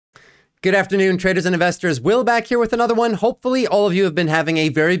Good afternoon, traders and investors. Will back here with another one. Hopefully, all of you have been having a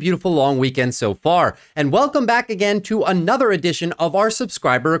very beautiful long weekend so far. And welcome back again to another edition of our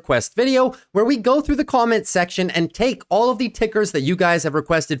subscriber request video, where we go through the comment section and take all of the tickers that you guys have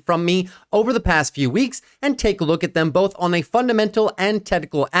requested from me over the past few weeks and take a look at them both on a fundamental and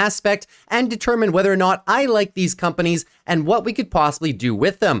technical aspect and determine whether or not I like these companies and what we could possibly do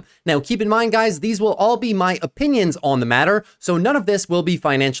with them. Now, keep in mind, guys, these will all be my opinions on the matter, so none of this will be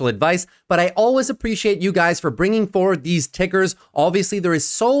financial advice. But I always appreciate you guys for bringing forward these tickers. Obviously, there is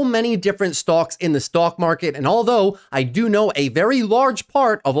so many different stocks in the stock market, and although I do know a very large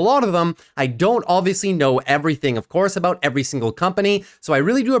part of a lot of them, I don't obviously know everything, of course, about every single company. So I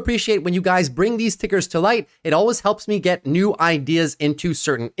really do appreciate when you guys bring these tickers to light. It always helps me get new ideas into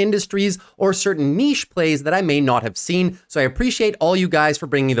certain industries or certain niche plays that I may not have seen. So I appreciate all you guys for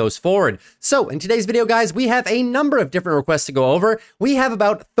bringing those forward. So in today's video, guys, we have a number of different requests to go over. We have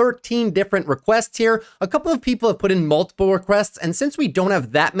about 13 different requests here. A couple of people have put in multiple requests, and since we don't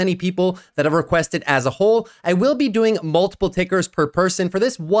have that many people that have requested as a whole, I will be doing multiple tickers per person for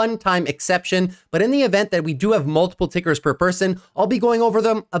this one-time exception. But in the event that we do have multiple tickers per person, I'll be going over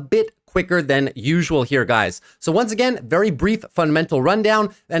them a bit quicker than usual here, guys. So once again, very brief fundamental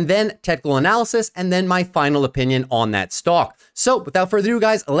rundown, and then technical analysis, and then my final opinion on that stock. So without further ado,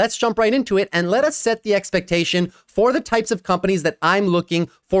 guys, let's jump right into it and let us set the expectation for the types of companies that I'm looking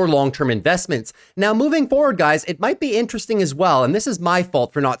for long-term investments. Now, moving forward, guys, it might be interesting as well, and this is my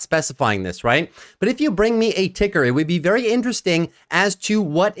fault for not specifying this, right? But if you bring me a ticker, it would be very interesting as to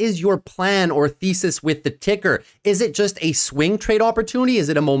what is your plan or thesis with the ticker. Is it just a swing trade opportunity? Is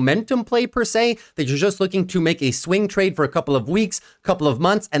it a momentum play per se, that you're just looking to make a swing trade for a couple of weeks, couple of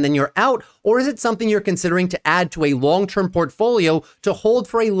months, and then you're out? Or is it something you're considering to add to a long-term portfolio to hold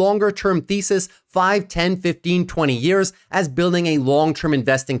for a longer-term thesis, 5, 10, 15, 20 years, as building a long-term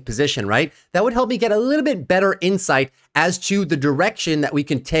investing position, right? That would help me get a little bit better insight as to the direction that we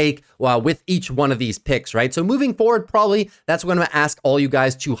can take with each one of these picks, right? So moving forward, probably that's what I'm gonna ask all you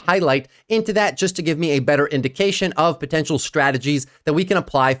guys to highlight into that, just to give me a better indication of potential strategies that we can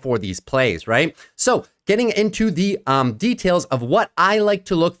apply for these plays, right? So getting into the details of what I like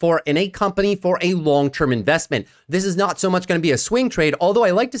to look for in a company for a long-term investment. This is not so much going to be a swing trade, although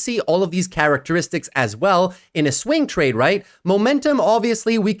I like to see all of these characteristics as well in a swing trade, right? Momentum,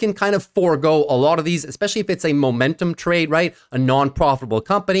 obviously, we can kind of forego a lot of these, especially if it's a momentum trade, right? A non-profitable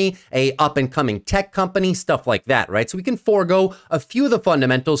company, a up-and-coming tech company, stuff like that, right? So we can forego a few of the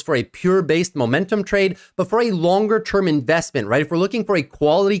fundamentals for a pure-based momentum trade, but for a longer-term investment, right? If we're looking for a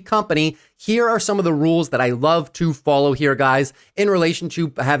quality company, here are some of the rules that I love to follow here, guys, in relation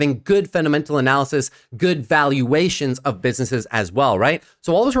to having good fundamental analysis, good valuations of businesses as well, right?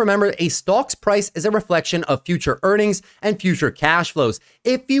 So always remember, a stock's price is a reflection of future earnings and future cash flows.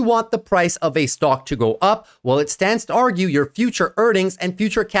 If you want the price of a stock to go up, well, it stands to argue your future earnings and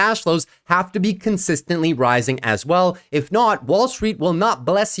future cash flows have to be consistently rising as well. If not, Wall Street will not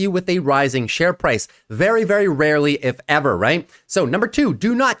bless you with a rising share price. Very, very rarely, if ever, right? So number 2,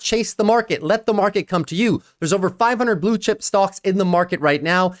 do not chase the market. Let the market come to you. There's over 500 blue chip stocks in the market right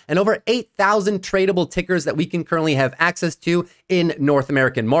now, and over 8,000 tradable tickers that we can currently have access to in North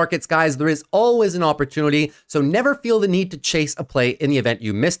American markets, guys. There is always an opportunity, so never feel the need to chase a play in the event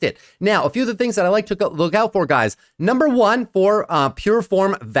you missed it. Now, a few of the things that I like to look out for, guys. Number 1, for pure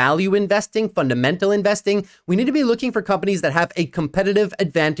form value investing, fundamental investing, we need to be looking for companies that have a competitive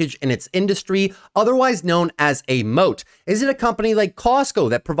advantage in its industry, otherwise known as a moat. Is it a company like Costco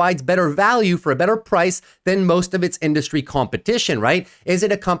that provides better value for a better price than most of its industry competition, right? Is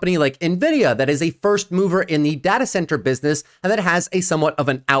it a company like NVIDIA that is a first mover in the data center business and that has a somewhat of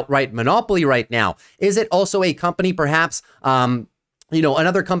an outright monopoly right now? Is it also a company perhaps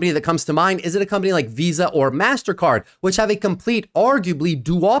another company that comes to mind, is it a company like Visa or MasterCard, which have a complete, arguably,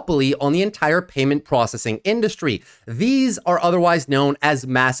 duopoly on the entire payment processing industry? These are otherwise known as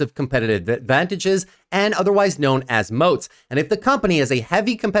massive competitive advantages and otherwise known as moats. And if the company has a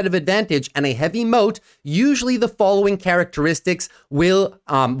heavy competitive advantage and a heavy moat, usually the following characteristics will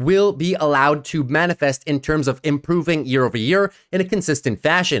be allowed to manifest in terms of improving year over year in a consistent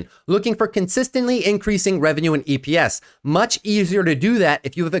fashion. Looking for consistently increasing revenue and EPS. Much easier to do that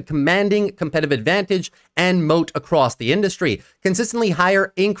if you have a commanding competitive advantage and moat across the industry. Consistently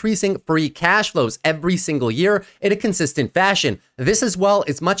higher increasing free cash flows every single year in a consistent fashion. This as well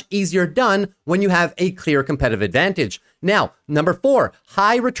is much easier done when you have a clear competitive advantage. Now, number 4,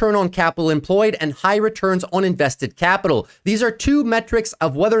 high return on capital employed and high returns on invested capital. These are two metrics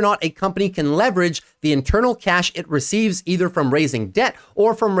of whether or not a company can leverage the internal cash it receives either from raising debt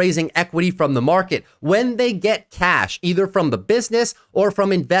or from raising equity from the market. When they get cash, either from the business or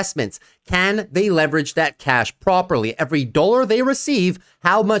from investments, can they leverage that cash properly? Every dollar they receive,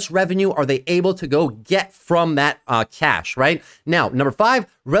 how much revenue are they able to go get from that cash, right? Now, number 5,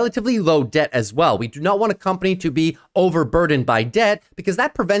 relatively low debt as well. We do not want a company to be overburdened by debt because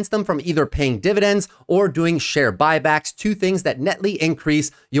that prevents them from either paying dividends or doing share buybacks, two things that netly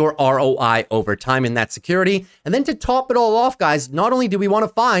increase your ROI over time in that security. And then to top it all off, guys, not only do we want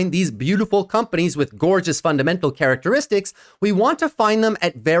to find these beautiful companies with gorgeous fundamental characteristics, we want to find them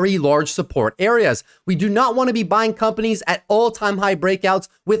at very large support areas. We do not want to be buying companies at all-time high breakouts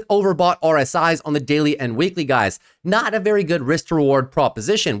with overbought RSIs on the daily and weekly, guys. Not a very good risk to reward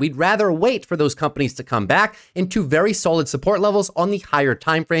proposition. We'd rather wait for those companies to come back into very solid support levels on the higher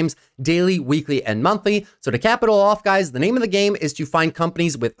timeframes, daily, weekly, and monthly. So to cap it all off, guys, the name of the game is to find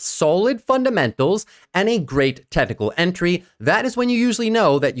companies with solid fundamentals and a great technical entry. That is when you usually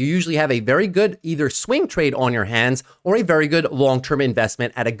know that you usually have a very good either swing trade on your hands or a very good long-term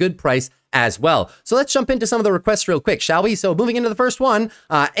investment at a good price as well. So let's jump into some of the requests real quick, shall we? So moving into the first one,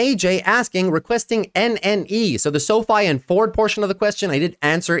 AJ asking, requesting NNE. So the Sofi and Ford portion of the question, I did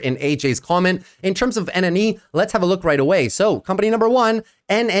answer in AJ's comment. In terms of NNE, let's have a look right away. So company number 1,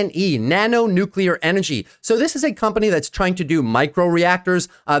 NNE, Nano Nuclear Energy. So this is a company that's trying to do micro reactors.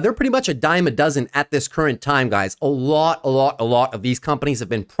 They're pretty much a dime a dozen at this current time, guys. A lot of these companies have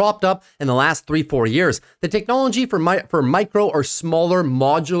been propped up in the last 3-4 years. The technology for micro or smaller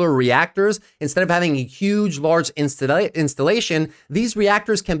modular reactors, instead of having a huge, large installation, these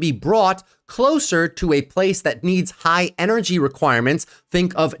reactors can be brought closer to a place that needs high energy requirements.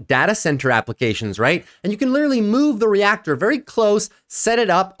 Think of data center applications, right? And you can literally move the reactor very close, set it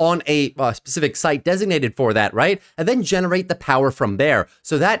up on a specific site designated for that, right? And then generate the power from there.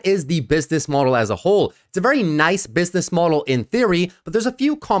 So that is the business model as a whole. It's a very nice business model in theory, but there's a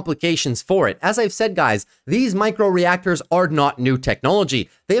few complications for it. As I've said, guys, these micro reactors are not new technology.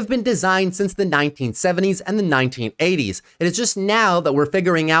 They have been designed since the 1970s and the 1980s. It is just now that we're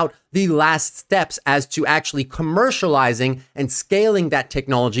figuring out the last steps as to actually commercializing and scaling that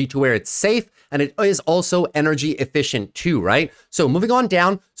technology to where it's safe and it is also energy efficient too, right? So moving on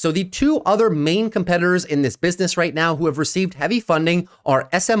down, so the two other main competitors in this business right now who have received heavy funding are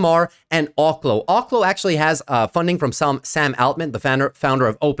SMR and Okta. Okta actually has funding from Sam Altman, the founder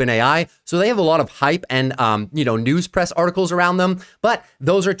of OpenAI. So they have a lot of hype and news press articles around them. But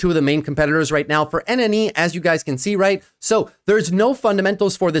those are two of the main competitors right now for NNE, as you guys can see, right? So there's no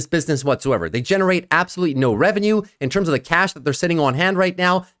fundamentals for this business whatsoever. They generate absolutely no revenue in terms of the cash that they're sitting on hand right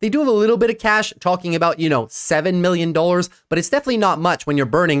now. They do have a little bit of cash, talking about, $7 million, but it's definitely not much when you're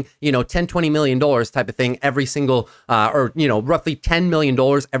burning, $10-20 million type of thing every single, roughly $10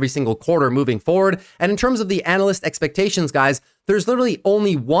 million every single quarter moving forward. And in terms of the analyst expectations, guys, there's literally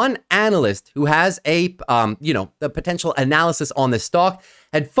only one analyst who has a, the potential analysis on this stock.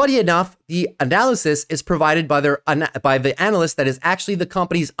 And funny enough, the analysis is provided by the analyst that is actually the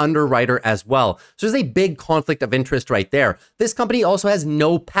company's underwriter as well. So there's a big conflict of interest right there. This company also has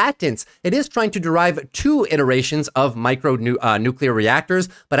no patents. It is trying to derive 2 iterations of nuclear reactors,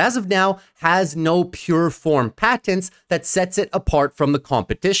 but as of now has no pure form patents that sets it apart from the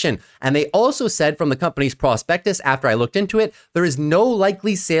competition. And they also said from the company's prospectus, after I looked into it, there is no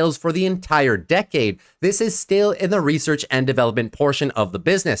likely sales for the entire decade. This is still in the research and development portion of the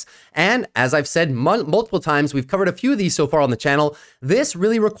business. And as I've said multiple times, we've covered a few of these so far on the channel, this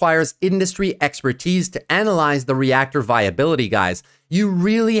really requires industry expertise to analyze the reactor viability, guys. You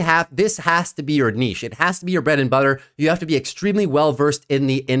really this has to be your niche. It has to be your bread and butter. You have to be extremely well versed in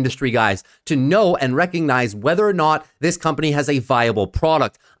the industry, guys, to know and recognize whether or not this company has a viable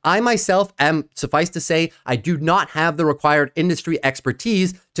product. I myself am, suffice to say, I do not have the required industry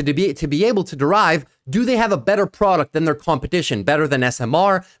expertise to be able to derive, do they have a better product than their competition, better than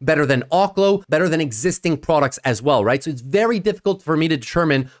SMR, better than Okta, better than existing products as well, right? So it's very difficult for me to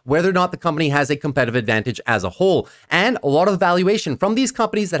determine whether or not the company has a competitive advantage as a whole. And a lot of the valuation from these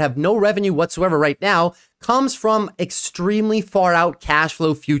companies that have no revenue whatsoever right now comes from extremely far out cash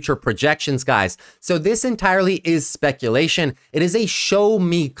flow future projections, guys. So this entirely is speculation. It is a show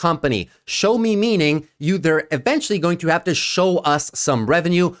me company. Show me meaning they're eventually going to have to show us some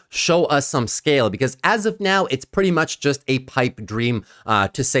revenue, show us some scale, because as of now, it's pretty much just a pipe dream,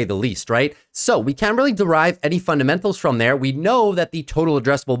 to say the least, right? So we can't really derive any fundamentals from there. We know that the total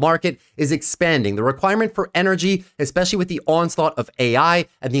addressable market is expanding. The requirement for energy, especially with the onslaught of AI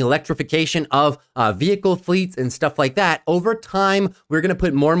and the electrification of vehicle fleets and stuff like that, over time, we're going to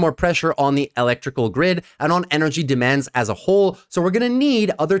put more and more pressure on the electrical grid and on energy demands as a whole. So we're going to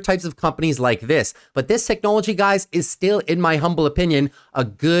need other types of companies like this. But this technology, guys, is still, in my humble opinion, a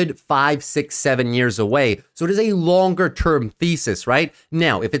good 5, 6, 7 years away. So it is a longer term thesis, right?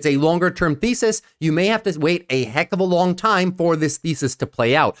 Now, if it's a longer term thesis, you may have to wait a heck of a long time for this thesis to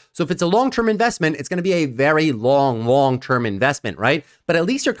play out. So if it's a long-term investment, it's going to be a very long-term investment, right? But at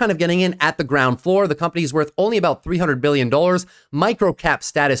least you're kind of getting in at the ground floor. The company's worth only about $300 billion, micro cap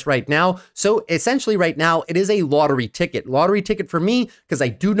status right now. So essentially right now, it is a lottery ticket. Lottery ticket for me, because I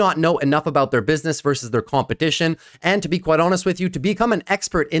do not know enough about their business versus their competition. And to be quite honest with you, to become an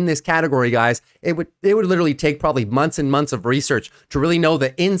expert in this category, guys, it would literally take probably months and months of research to really know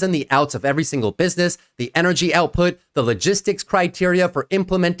the ins and the outs of every single business, the energy output, the logistics criteria for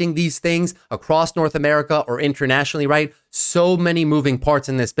implementing these things across North America or internationally, right? So many moving parts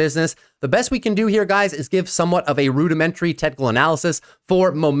in this business. The best we can do here, guys, is give somewhat of a rudimentary technical analysis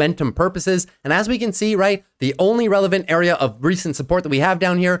for momentum purposes. And as we can see, right, the only relevant area of recent support that we have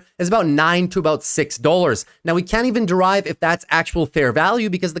down here is about $9 to about $6. Now, we can't even derive if that's actual fair value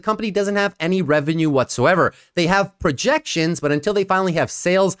because the company doesn't have any revenue whatsoever. They have projections, but until they finally have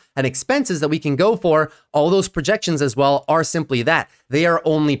sales and expenses that we can go for, all those projections as well are simply that. They are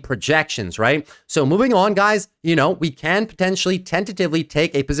only projections, right? So moving on, guys, you know, we can potentially tentatively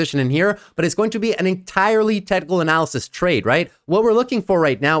take a position in here, but it's going to be an entirely technical analysis trade, right? What we're looking for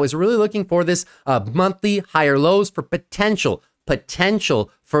right now is really looking for this monthly higher lows for potential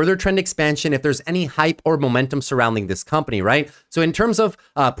further trend expansion if there's any hype or momentum surrounding this company, right? So in terms of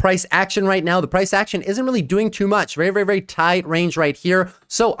price action right now, the price action isn't really doing too much. Very tight range right here.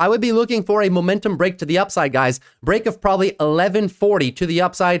 So I would be looking for a momentum break to the upside, guys. Break of probably 1140 to the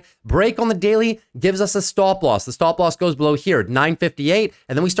upside. Break on the daily gives us a stop loss. The stop loss goes below here, 958,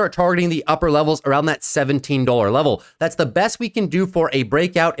 and then we start targeting the upper levels around that $17 level. That's the best we can do for a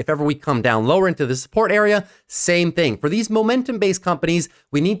breakout. If ever we come down lower into the support area, same thing. For these momentum-based companies,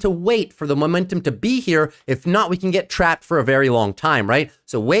 we need to wait for the momentum to be here. If not, we can get trapped for a very long time, right?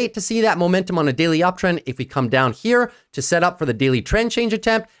 So wait to see that momentum on a daily uptrend. If we come down here to set up for the daily trend change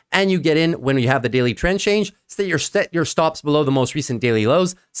attempt, and you get in when you have the daily trend change, set your stops below the most recent daily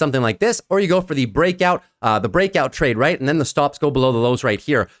lows, something like this, or you go for the breakout trade, right? And then the stops go below the lows right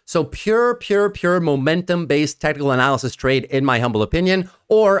here. So pure momentum-based technical analysis trade, in my humble opinion,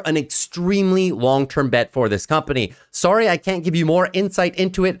 or an extremely long-term bet for this company. Sorry, I can't give you more insight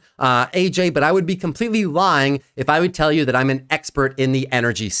into it, AJ, but I would be completely lying if I would tell you that I'm an expert in the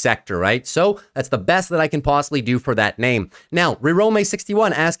energy sector, right? So that's the best that I can possibly do for that name. Now,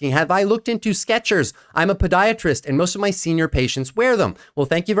 Rirome61 asking, have I looked into Skechers? I'm a podiatrist and most of my senior patients wear them. Well,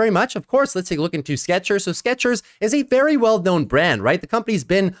 thank you very much. Of course, let's take a look into Skechers. So Skechers is a very well-known brand, right? The company's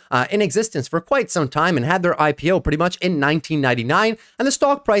been in existence for quite some time and had their IPO pretty much in 1999. And the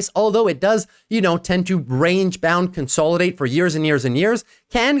stock price, although it does, you know, tend to range-bound consolidate for years and years and years,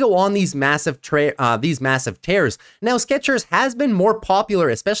 can go on these massive tears. Now, Skechers has been more popular,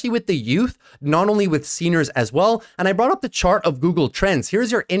 especially with the youth, not only with seniors as well. And I brought up the chart of Google Trends.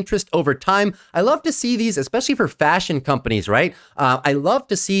 Here's your interest over time. I love to see these, especially for fashion companies, right? I love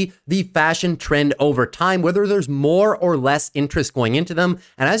to see the fashion trend over time, whether there's more or less interest going into them.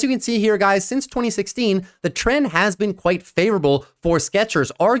 And as you can see here, guys, since 2016, the trend has been quite favorable for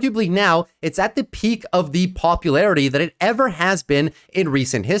Skechers. Arguably now, it's at the peak of the popularity that it ever has been in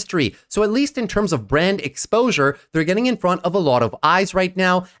recent history. So at least in terms of brand exposure, they're getting in front of a lot of eyes right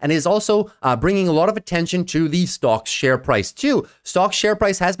now, and is also bringing a lot of attention to the stock share price too. Stock share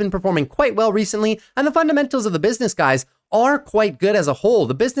price has been performing quite well recently, and the fundamentals of the business, guys, are quite good as a whole.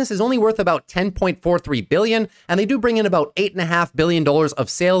 The business is only worth about $10.43 billion, and they do bring in about $8.5 billion of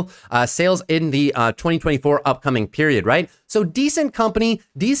sales in the 2024 upcoming period, right? So decent company,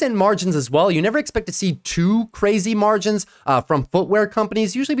 decent margins as well. You never expect to see too crazy margins from footwear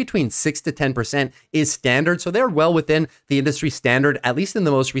companies. Usually between 6 to 10% is standard. So they're well within the industry standard, at least in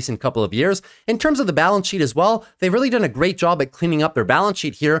the most recent couple of years. In terms of the balance sheet as well, they've really done a great job at cleaning up their balance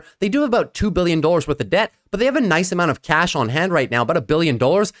sheet here. They do have about $2 billion worth of debt, but they have a nice amount of cash on hand right now, about $1 billion,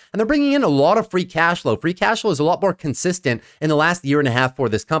 and they're bringing in a lot of free cash flow. Free cash flow is a lot more consistent in the last year and a half for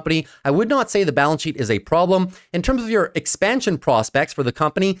this company. I would not say the balance sheet is a problem. In terms of your expense expansion prospects for the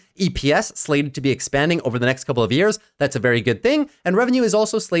company. EPS slated to be expanding over the next couple of years. That's a very good thing. And revenue is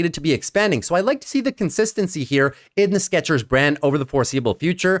also slated to be expanding. So I like to see the consistency here in the Skechers brand over the foreseeable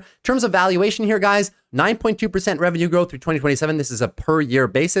future. In terms of valuation here, guys, 9.2% revenue growth through 2027. This is a per year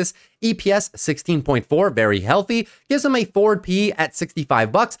basis. EPS 16.4, very healthy. Gives them a forward PE at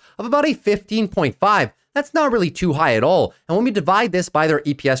 65 bucks of about a 15.5. That's not really too high at all. And when we divide this by their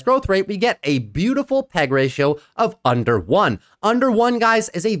EPS growth rate, we get a beautiful PEG ratio of under 1. Under 1, guys,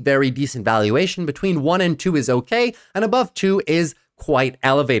 is a very decent valuation. Between 1 and 2 is okay, and above 2 is quite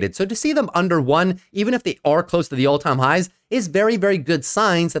elevated. So to see them under 1, even if they are close to the all-time highs, is very, very good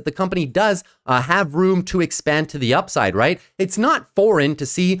signs that the company does have room to expand to the upside, right? It's not foreign to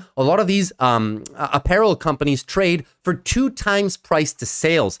see a lot of these apparel companies trade for 2 times price to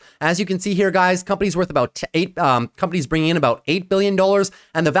sales. As you can see here, guys, companies worth about companies bringing in about $8 billion,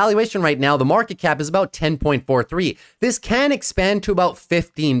 and the valuation right now, the market cap is about 10.43. This can expand to about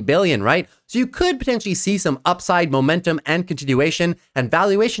 15 billion, right? So you could potentially see some upside momentum and continuation and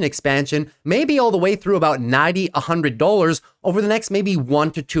valuation expansion, maybe all the way through about $90, $100 over the next maybe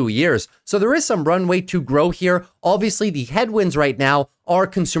 1 to 2 years. So there is some runway to grow here. Obviously, the headwinds right now are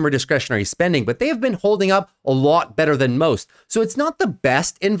consumer discretionary spending, but they have been holding up a lot better than most. So it's not the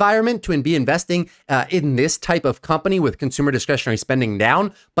best environment to be investing in this type of company with consumer discretionary spending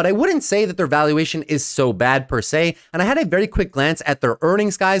down, but I wouldn't say that their valuation is so bad per se. And I had a very quick glance at their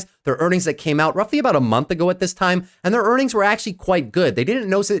earnings, guys. Their earnings that came out roughly about a month ago at this time, and their earnings were actually quite good. They didn't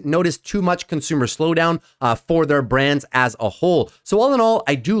notice too much consumer slowdown for their brands as a whole. So all in all,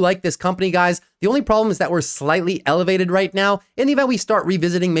 I do like this company, guys. The only problem is that we're slightly elevated right now. In the event we start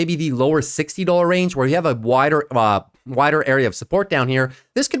revisiting maybe the lower $60 range where you have a wider area of support down here,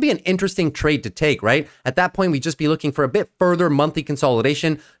 this could be an interesting trade to take, right? At that point, we'd just be looking for a bit further monthly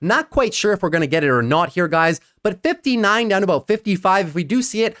consolidation. Not quite sure if we're going to get it or not here, guys, but 59 down to about 55, if we do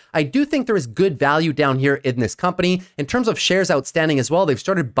see it, I do think there is good value down here in this company. In terms of shares outstanding as well, they've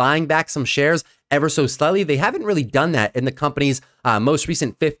started buying back some shares ever so slightly. They haven't really done that in the company's most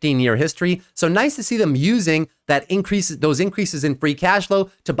recent 15-year history. So nice to see them using those increases in free cash flow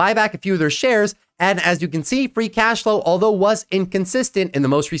to buy back a few of their shares. And as you can see, free cash flow, although was inconsistent in the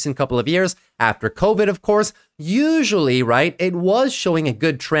most recent couple of years, after COVID, of course, usually, right, it was showing a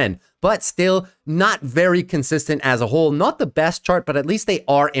good trend, but still not very consistent as a whole. Not the best chart, but at least they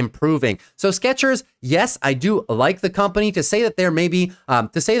are improving. So Skechers, yes, I do like the company. To say that they're maybe,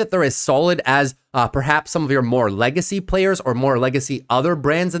 to say that they're as solid as perhaps some of your more legacy players or more legacy other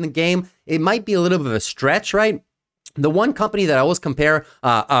brands in the game, it might be a little bit of a stretch, right? The one company that I always compare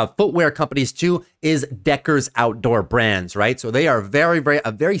footwear companies to is Decker's Outdoor Brands, right? So they are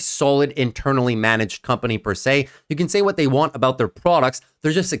a very solid internally managed company per se. You can say what they want about their products.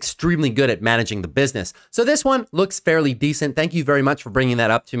 They're just extremely good at managing the business. So this one looks fairly decent. Thank you very much for bringing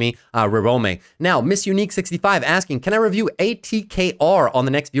that up to me, Rirome. Now, Miss Unique 65 asking, can I review ATKR on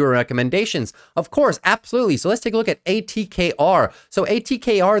the next viewer recommendations? Of course, absolutely. So let's take a look at ATKR. So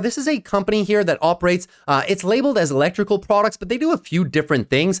ATKR, this is a company here that operates, it's labeled as electrical products, but they do a few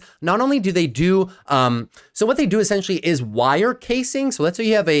different things. Not only do they do, so what they do essentially is wire casing. So let's say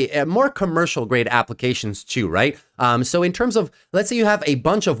you have a more commercial grade applications too, right? So in terms of, let's say you have a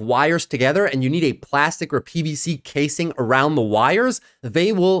bunch of wires together and you need a plastic or PVC casing around the wires,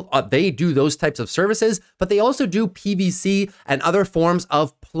 they do those types of services, but they also do PVC and other forms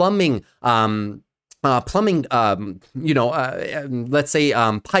of plumbing, let's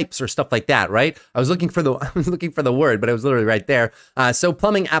say pipes or stuff like that, right? I was looking for the word, but it was literally right there. So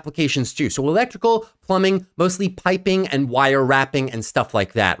plumbing applications too. So electrical, plumbing, mostly piping and wire wrapping and stuff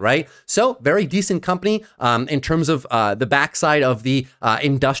like that, right? So very decent company in terms of the backside of the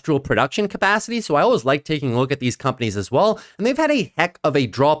industrial production capacity. So I always like taking a look at these companies as well. And they've had a heck of a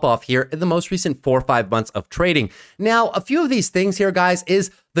drop off here in the most recent 4 or 5 months of trading. Now, a few of these things here, guys, is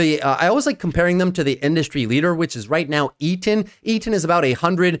I always like comparing them to the industry leader, which is right now Eaton. Eaton is about I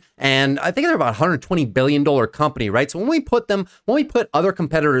think they're about $120 billion company, right? So when we put other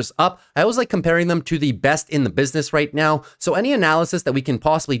competitors up, I always like comparing them to the best in the business right now. So any analysis that we can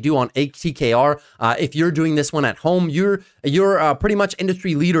possibly do on ATKR, if you're doing this one at home, your pretty much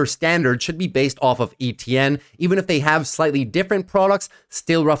industry leader standard should be based off of ETN. Even if they have slightly different products,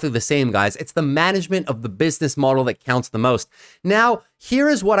 still roughly the same, guys. It's the management of the business model that counts the most. Now, here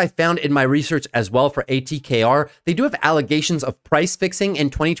is what I found in my research as well for ATKR. They do have allegations of price fixing in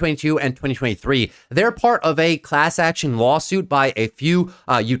 2022 and 2023. They're part of a class action lawsuit by a few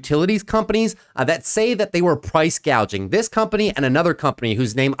utilities companies that say that they were price gouging. This company and another company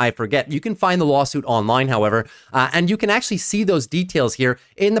whose name I forget. You can find the lawsuit online, however, and you can actually see those details here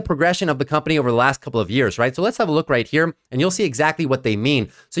in the progression of the company over the last couple of years, right? So let's have a look right here, and you'll see exactly what they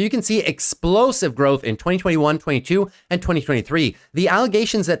mean. So you can see explosive growth in 2021, 22, and 2023. The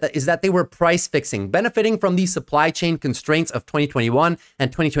allegations is that they were price fixing, benefiting from the supply chain constraints of 2021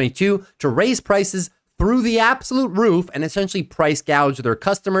 and 2022 to raise prices through the absolute roof and essentially price gouge their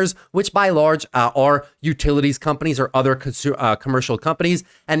customers, which by large are utilities companies or other commercial companies.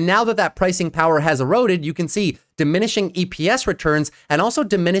 And now that that pricing power has eroded, you can see diminishing EPS returns and also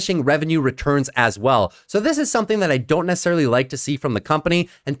diminishing revenue returns as well. So this is something that I don't necessarily like to see from the company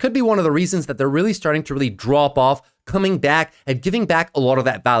and could be one of the reasons that they're really starting to really drop off, coming back and giving back a lot of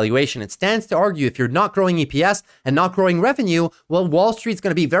that valuation. It stands to argue if you're not growing EPS and not growing revenue, well, Wall Street's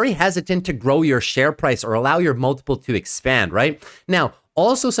going to be very hesitant to grow your share price or allow your multiple to expand, right? Now,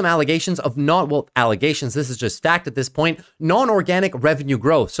 also some allegations of allegations, this is just fact at this point, non-organic revenue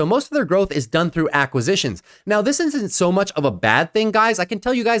growth. So most of their growth is done through acquisitions. Now, this isn't so much of a bad thing, guys. I can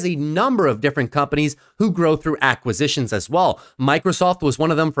tell you guys a number of different companies who grow through acquisitions as well. Microsoft was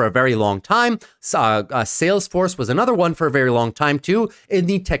one of them for a very long time. Salesforce was another one for a very long time too in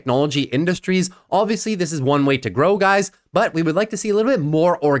the technology industries. Obviously, this is one way to grow, guys, but we would like to see a little bit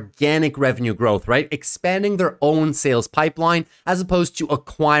more organic revenue growth, right? Expanding their own sales pipeline as opposed to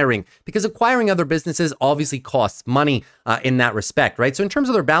acquiring, because acquiring other businesses obviously costs money in that respect, right? So in terms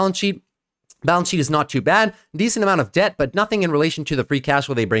of their balance sheet is not too bad, decent amount of debt, but nothing in relation to the free cash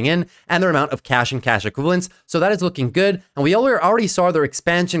flow they bring in and their amount of cash and cash equivalents. So that is looking good. And we already saw their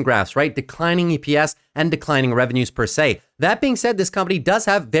expansion graphs, right? Declining EPS and declining revenues per se. That being said, this company does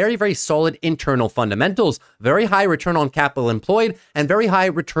have very, very solid internal fundamentals, very high return on capital employed, and very high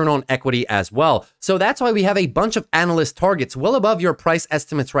return on equity as well. So that's why we have a bunch of analyst targets well above your price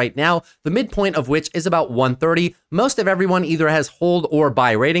estimates right now, the midpoint of which is about 130. Most of everyone either has hold or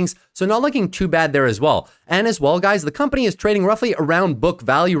buy ratings, so not looking too bad there as well. And as well, guys, the company is trading roughly around book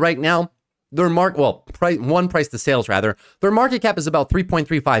value right now. Their price to sales rather. Their market cap is about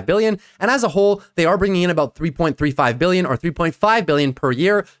 3.35 billion, and as a whole, they are bringing in about 3.35 billion or 3.5 billion per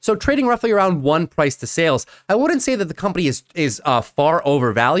year. So trading roughly around 1 price to sales. I wouldn't say that the company is far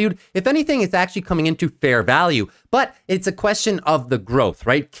overvalued. If anything, it's actually coming into fair value. But it's a question of the growth,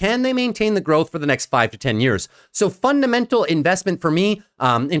 right? Can they maintain the growth for the next 5 to 10 years? So fundamental investment for me,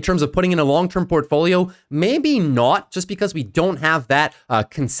 in terms of putting in a long-term portfolio, maybe not, just because we don't have that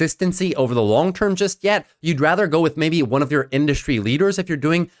consistency over the long term just yet. You'd rather go with maybe one of your industry leaders if you're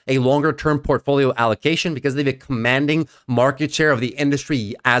doing a longer-term portfolio allocation, because they've a commanding market share of the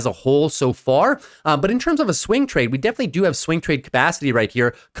industry as a whole so far. But in terms of a swing trade, we definitely do have swing trade capacity right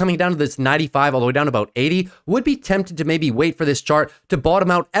here, coming down to this 95 all the way down to about 80. Would be tempted to maybe wait for this chart to bottom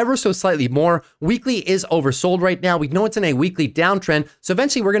out ever so slightly more. Weekly is oversold right now. We know it's in a weekly downtrend, so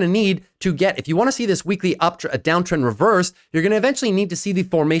eventually we're going to need to get, if you want to see this weekly downtrend reverse, you're going to eventually need to see the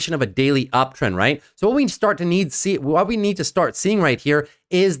formation of a daily uptrend, right? So what we need to start seeing right here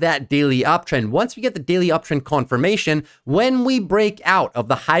is that daily uptrend. Once we get the daily uptrend confirmation, when we break out of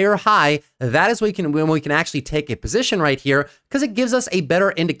the higher high, that is when we can actually take a position right here, because it gives us a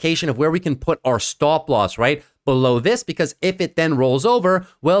better indication of where we can put our stop loss, right? Below this, because if it then rolls over,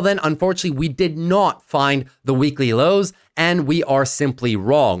 well then unfortunately we did not find the weekly lows and we are simply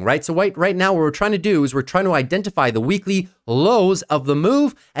wrong, right? So right now what we're trying to do is we're trying to identify the weekly lows of the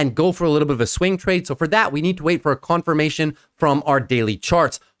move and go for a little bit of a swing trade. So for that, we need to wait for a confirmation from our daily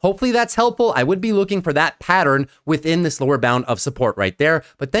charts. Hopefully that's helpful. I would be looking for that pattern within this lower bound of support right there.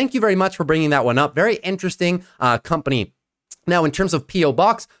 But thank you very much for bringing that one up. Very interesting company. Now, in terms of PO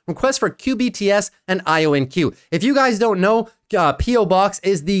Box, requests for QBTS and IonQ. If you guys don't know, PO Box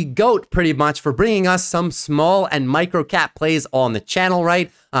is the GOAT pretty much for bringing us some small and micro cap plays on the channel,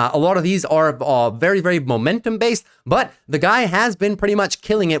 right? A lot of these are very, very momentum based, but the guy has been pretty much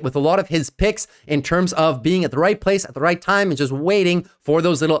killing it with a lot of his picks in terms of being at the right place at the right time and just waiting for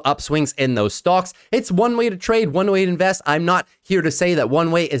those little upswings in those stocks. It's one way to trade, one way to invest. I'm not here to say that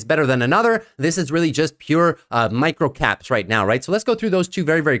one way is better than another. This is really just pure micro caps right now, right? So let's go through those two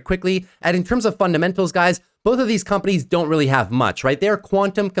very, very quickly. And in terms of fundamentals, guys, both of these companies don't really have much, right? They're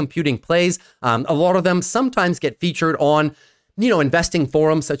quantum computing plays. A lot of them sometimes get featured on, investing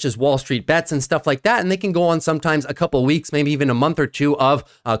forums such as Wall Street Bets and stuff like that. And they can go on sometimes a couple of weeks, maybe even a month or two of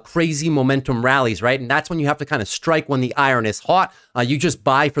crazy momentum rallies, right? And that's when you have to kind of strike when the iron is hot. you just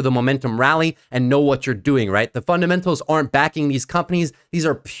buy for the momentum rally and know what you're doing, right? The fundamentals aren't backing these companies. These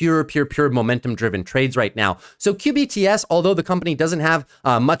are pure momentum-driven trades right now. So QBTS, although the company doesn't have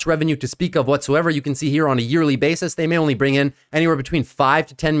much revenue to speak of whatsoever, you can see here on a yearly basis, they may only bring in anywhere between $5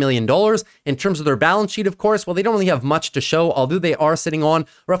 to $10 million. In terms of their balance sheet, of course, well, they don't really have much to show, although they are sitting on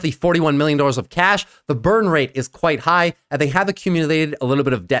roughly $41 million of cash. The burn rate is quite high, and they have accumulated a little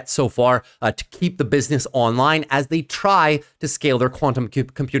bit of debt so far to keep the business online as they try to scale their quantum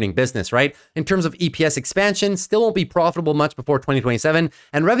computing business, right? In terms of EPS expansion, still won't be profitable much before 2027,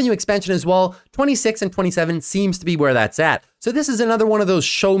 and revenue expansion as well, 26 and 27 seems to be where that's at. So this is another one of those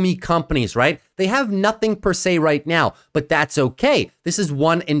show me companies, right? They have nothing per se right now, but that's okay. This is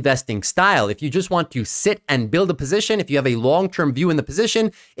one investing style. If you just want to sit and build a position, if you have a long-term view in the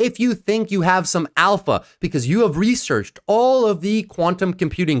position, if you think you have some alpha because you have researched all of the quantum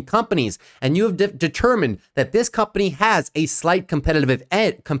computing companies and you have determined that this company has a slight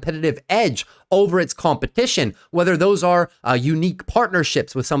competitive edge over its competition, whether those are unique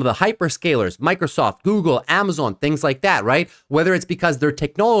partnerships with some of the hyperscalers, Microsoft, Google, Amazon, things like that, right? Whether it's because their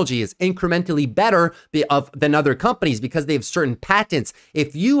technology is incrementally better than other companies because they have certain patents.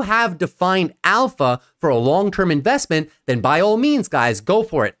 If you have defined alpha for a long-term investment, then by all means, guys, go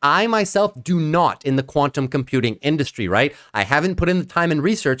for it. I myself do not in the quantum computing industry, right? I haven't put in the time and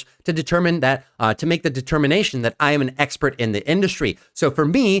research to determine that, to make the determination that I am an expert in the industry. So for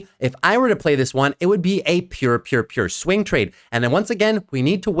me, if I were to play this one, it would be a pure swing trade. And then once again, we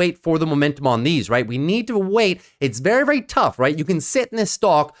need to wait for the momentum on these, right? We need to wait. It's very tough, right? You can sit in this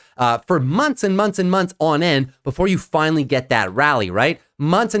stock for months and months and months on end before you finally get that rally, right?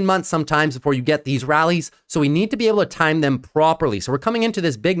 Months and months sometimes before you get these rallies. So we need to be able to time them properly. So we're coming into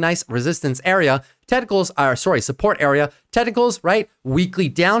this big, nice resistance area. Support area. Technicals, right? Weekly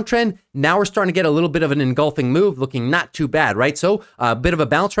downtrend. Now we're starting to get a little bit of an engulfing move, looking not too bad, right? So a bit of a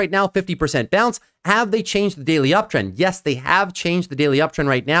bounce right now, 50% bounce. Have they changed the daily uptrend? Yes, they have changed the daily uptrend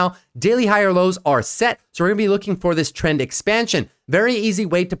right now. Daily higher lows are set. So we're gonna be looking for this trend expansion. Very easy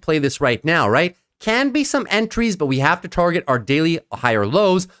way to play this right now, right? Can be some entries, but we have to target our daily higher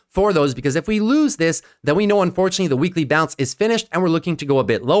lows for those, because if we lose this, then we know, unfortunately, the weekly bounce is finished and we're looking to go a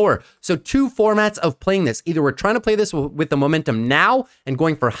bit lower. So two formats of playing this. Either we're trying to play this with the momentum now and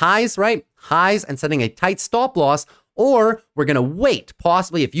going for highs, right? Highs and setting a tight stop loss, or we're going to wait,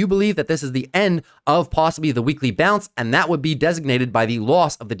 possibly if you believe that this is the end of possibly the weekly bounce, and that would be designated by the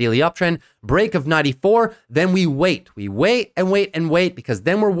loss of the daily uptrend, break of 94, then we wait. We wait and wait and wait, because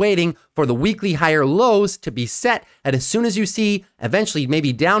then we're waiting for the weekly higher lows to be set. And as soon as you see, eventually,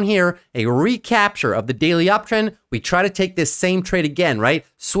 maybe down here, a recapture of the daily uptrend, we try to take this same trade again, right?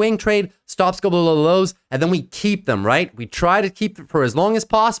 Swing trade, stops go below the lows, and then we keep them, right? We try to keep it for as long as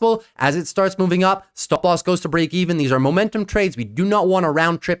possible. As it starts moving up, stop loss goes to break even. These are momentum trades. We do not want to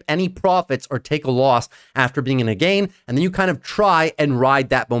round trip any profits or take a loss after being in a gain. And then you kind of try and ride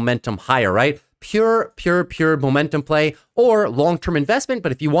that momentum higher, right? Pure momentum play or long-term investment.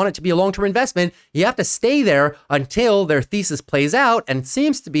 But if you want it to be a long-term investment, you have to stay there until their thesis plays out. And it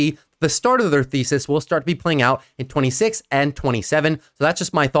seems to be the start of their thesis will start to be playing out in 26 and 27. So that's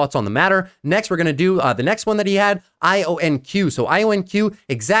just my thoughts on the matter. Next, we're going to do the next one that he had, IonQ. So IonQ,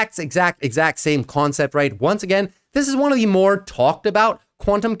 exact same concept, right? Once again, this is one of the more talked about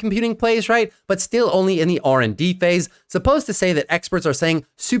quantum computing plays, right? But still only in the R&D phase. Supposed to say that experts are saying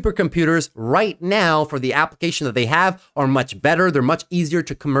supercomputers right now for the application that they have are much better. They're much easier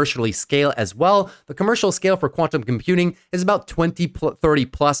to commercially scale as well. The commercial scale for quantum computing is about 30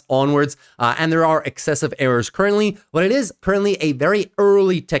 plus onwards, and there are excessive errors currently, but it is currently a very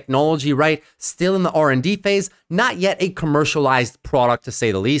early technology, right? Still in the R&D phase, not yet a commercialized product to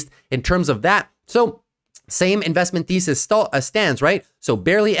say the least in terms of that. So same investment thesis stands, right? So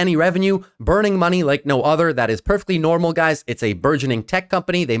barely any revenue, burning money like no other. That is perfectly normal, guys. It's a burgeoning tech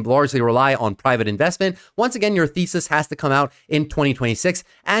company. They largely rely on private investment. Once again, your thesis has to come out in 2026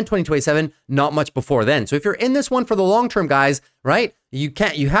 and 2027, not much before then. So if you're in this one for the long term, guys, right?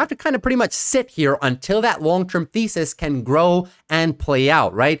 You have to kind of pretty much sit here until that long-term thesis can grow and play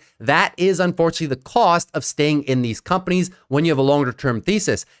out, right? That is unfortunately the cost of staying in these companies when you have a longer-term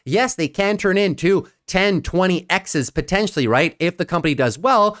thesis. Yes, they can turn into 10, 20 X's potentially, right? If the company does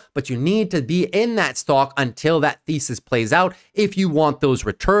well, but you need to be in that stock until that thesis plays out if you want those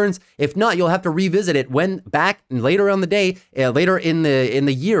returns. If not, you'll have to revisit it when back later on the day, later in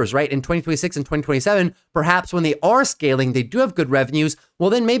the years, right? In 2026 and 2027, perhaps when they are scaling, they do have of good revenues, well,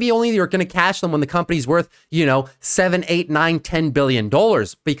 then maybe only you're going to cash them when the company's worth, you know, $7, $8, $9, $10 billion,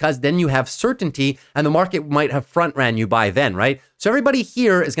 because then you have certainty and the market might have front ran you by then, right? So everybody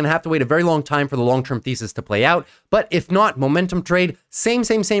here is going to have to wait a very long time for the long-term thesis to play out. But if not, momentum trade, same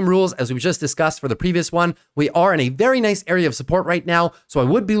rules as we just discussed for the previous one. We are in a very nice area of support right now. So I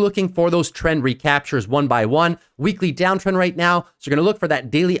would be looking for those trend recaptures one by one. Weekly downtrend right now. So you're going to look for that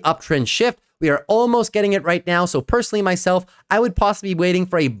daily uptrend shift. We are almost getting it right now. So personally myself, I would possibly be waiting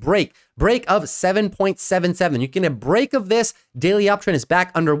for a break of 7.77. You can get a break of this. Daily uptrend is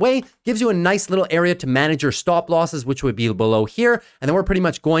back underway. Gives you a nice little area to manage your stop losses, which would be below here. And then we're pretty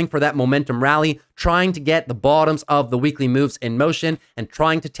much going for that momentum rally, trying to get the bottoms of the weekly moves in motion and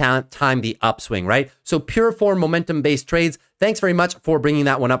trying to time the upswing, right? So pure form momentum-based trades. Thanks very much for bringing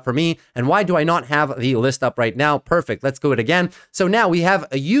that one up for me. And why do I not have the list up right now? Perfect. Let's go it again. So now we have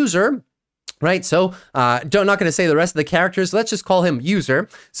a user, right? So not going to say the rest of the characters. Let's just call him user.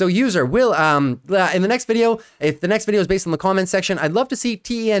 So user will, in the next video, if the next video is based on the comment section, I'd love to see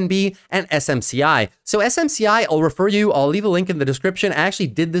TENB and SMCI. So SMCI, I'll leave a link in the description. I actually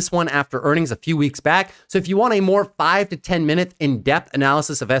did this one after earnings a few weeks back. So if you want a more 5 to 10 minute in-depth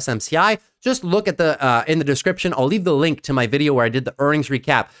analysis of SMCI, just look at the in the description. I'll leave the link to my video where I did the earnings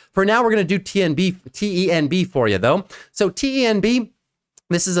recap. For now, we're going to do TENB for you though. So TENB,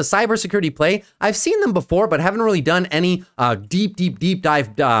 this is a cybersecurity play. I've seen them before, but haven't really done any deep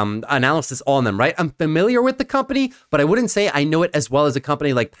dive analysis on them, right? I'm familiar with the company, but I wouldn't say I know it as well as a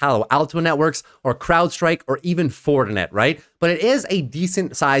company like Palo Alto Networks or CrowdStrike or even Fortinet, right? But it is a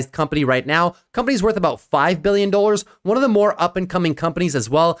decent sized company right now. Company's worth about $5 billion. One of the more up and coming companies as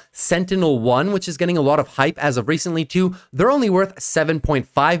well, SentinelOne, which is getting a lot of hype as of recently too. They're only worth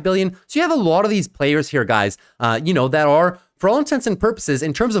 $7.5 billion. So you have a lot of these players here, guys, you know, that are, for all intents and purposes,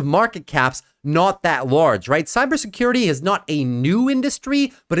 in terms of market caps, not that large, right? Cybersecurity is not a new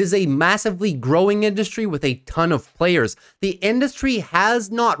industry, but is a massively growing industry with a ton of players. The industry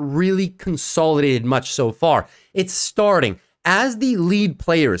has not really consolidated much so far. It's starting. As the lead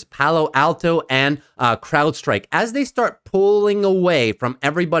players, Palo Alto and CrowdStrike, as they start pulling away from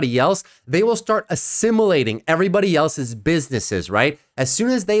everybody else, they will start assimilating everybody else's businesses, right? As soon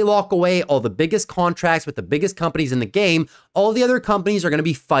as they lock away all the biggest contracts with the biggest companies in the game, all the other companies are going to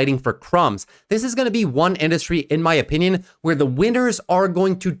be fighting for crumbs. This is going to be one industry, in my opinion, where the winners are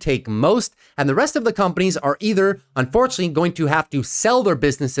going to take most, and the rest of the companies are either, unfortunately, going to have to sell their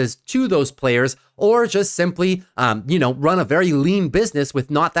businesses to those players or just simply, you know, run a very lean business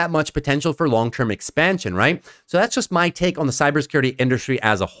with not that much potential for long-term expansion, right? So that's just my take on the cybersecurity industry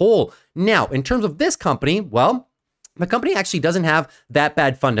as a whole. Now, in terms of this company, well, the company actually doesn't have that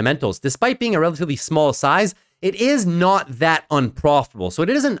bad fundamentals. Despite being a relatively small size, it is not that unprofitable. So it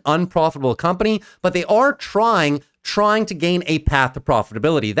is an unprofitable company, but they are trying to gain a path to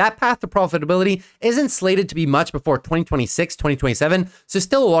profitability. That path to profitability isn't slated to be much before 2026, 2027, so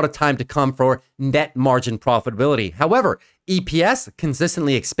still a lot of time to come for net margin profitability. However, EPS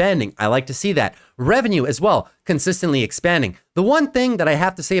consistently expanding. I like to see that. Revenue as well, consistently expanding. The one thing that I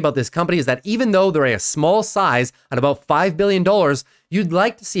have to say about this company is that even though they're a small size at about $5 billion, you'd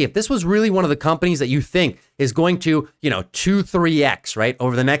like to see if this was really one of the companies that you think is going to, you know, 2-3x, right,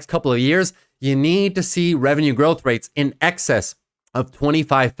 over the next couple of years, you need to see revenue growth rates in excess of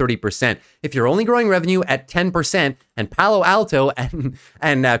 25-30%. If you're only growing revenue at 10% and Palo Alto and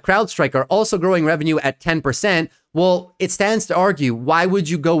CrowdStrike are also growing revenue at 10%, well, it stands to argue, why would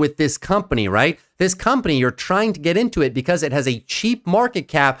you go with this company, right? This company, you're trying to get into it because it has a cheap market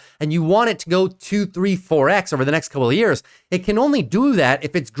cap and you want it to go 2, 3, 4x over the next couple of years. It can only do that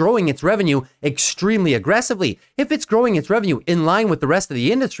if it's growing its revenue extremely aggressively. If it's growing its revenue in line with the rest of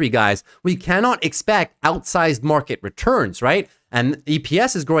the industry, guys, we cannot expect outsized market returns, right? And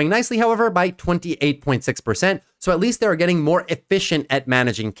EPS is growing nicely, however, by 28.6%. So at least they're getting more efficient at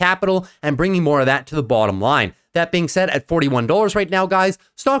managing capital and bringing more of that to the bottom line. That being said, at $41 right now, guys,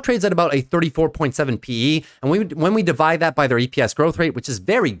 stock trades at about a 34.7 PE. And when we divide that by their EPS growth rate, which is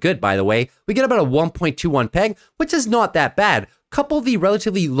very good, by the way, we get about a 1.21 peg, which is not that bad. Couple the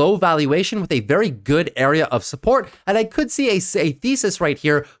relatively low valuation with a very good area of support, and I could see a thesis right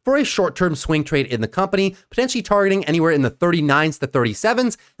here for a short-term swing trade in the company, potentially targeting anywhere in the 39s to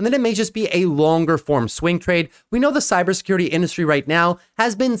 37s, and then it may just be a longer form swing trade. We know the cybersecurity industry right now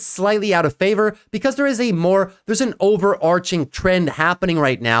has been slightly out of favor because there's an overarching trend happening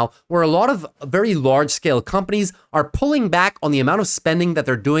right now where a lot of very large-scale companies are pulling back on the amount of spending that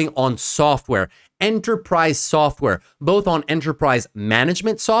they're doing on software. enterprise software, both on enterprise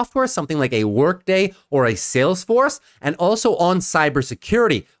management software, something like a Workday or a Salesforce, and also on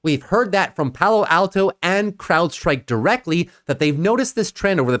cybersecurity. We've heard that from Palo Alto and CrowdStrike directly, that they've noticed this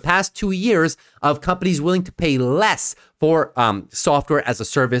trend over the past 2 years of companies willing to pay less for software as a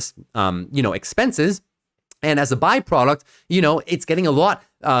service, expenses. And as a byproduct, it's getting a lot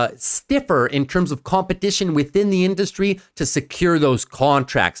stiffer in terms of competition within the industry to secure those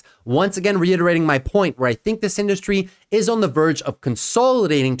contracts. Once again, reiterating my point where I think this industry is on the verge of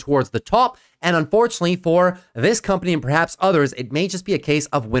consolidating towards the top. And unfortunately for this company and perhaps others, it may just be a case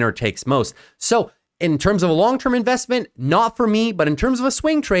of winner takes most. So in terms of a long-term investment, not for me, but in terms of a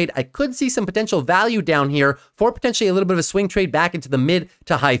swing trade, I could see some potential value down here for potentially a little bit of a swing trade back into the mid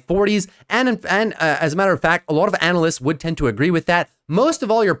to high 40s. And as a matter of fact, a lot of analysts would tend to agree with that. Most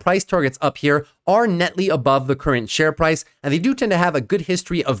of all your price targets up here are netly above the current share price, and they do tend to have a good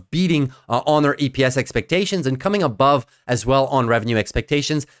history of beating on their EPS expectations and coming above as well on revenue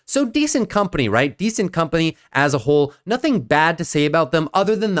expectations. So decent company, right? Decent company as a whole. Nothing bad to say about them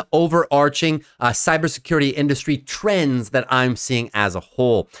other than the overarching cybersecurity industry trends that I'm seeing as a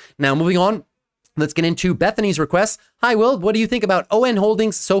whole. Now, moving on. Let's get into Bethany's request. Hi, Will. What do you think about ON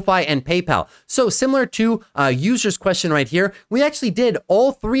Holdings, Sofi, and PayPal? So similar to user's question right here, we actually did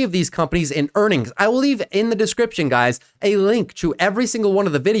all three of these companies in earnings. I will leave in the description, guys, a link to every single one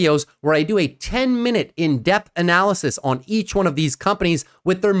of the videos where I do a 10-minute in-depth analysis on each one of these companies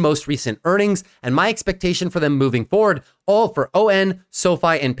with their most recent earnings and my expectation for them moving forward. All for ON,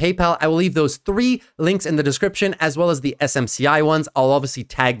 Sofi, and PayPal. I will leave those three links in the description as well as the SMCI ones. I'll obviously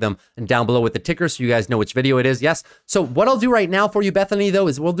tag them down below with the ticker so you guys know which video it is. Yes. So what I'll do right now for you, Bethany, though,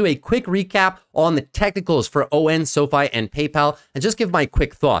 is we'll do a quick recap on the technicals for ON, Sofi, and PayPal and just give my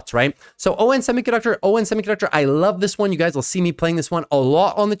quick thoughts, right? So ON Semiconductor, I love this one. You guys will see me playing this one a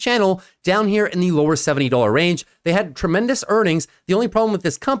lot on the channel down here in the lower $70 range. They had tremendous earnings. The only problem with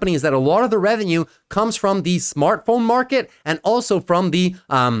this company is that a lot of the revenue comes from the smartphone market and also from the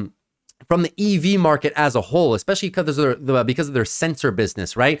EV market as a whole, especially because of their sensor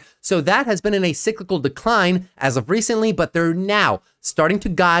business, right? So that has been in a cyclical decline as of recently, but they're now starting to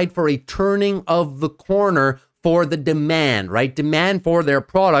guide for a turning of the corner for the demand, right? Demand for their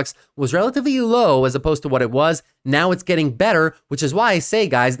products was relatively low as opposed to what it was. Now it's getting better, which is why I say,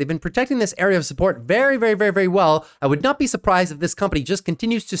 guys, they've been protecting this area of support very, very, very, very well. I would not be surprised if this company just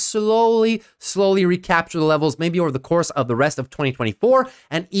continues to slowly recapture the levels, maybe over the course of the rest of 2024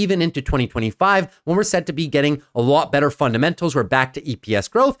 and even into 2025, when we're set to be getting a lot better fundamentals. We're back to EPS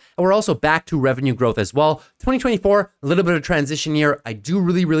growth, and we're also back to revenue growth as well. 2024, a little bit of a transition year. I do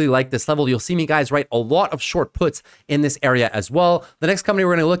really, really like this level. You'll see me, guys, write a lot of short puts in this area as well. The next company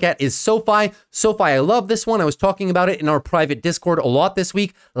we're going to look at is Sofi. Sofi, I love this one. I was talking about it in our private Discord a lot this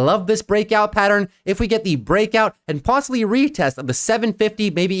week. Love this breakout pattern. If we get the breakout and possibly retest of the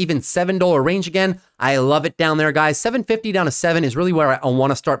 $7.50, maybe even $7 range again, I love it down there, guys. $7.50 down to $7 is really where I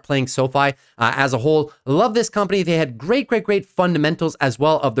want to start playing Sofi as a whole. Love this company. They had great fundamentals as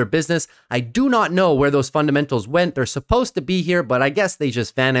well of their business. I do not know where those fundamentals went. They're supposed to be here, but I guess they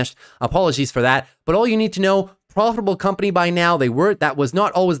just vanished. Apologies for that. But all you need to know, profitable company by now. That was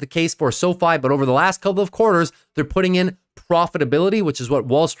not always the case for Sofi, but over the last couple of quarters, they're putting in profitability, which is what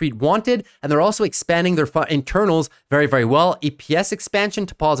Wall Street wanted, and they're also expanding their internals very, very well. EPS expansion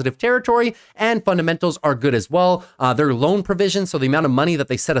to positive territory, and fundamentals are good as well. Their loan provision, so the amount of money that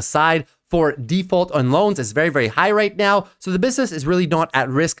they set aside for default on loans is very, very high right now. So the business is really not at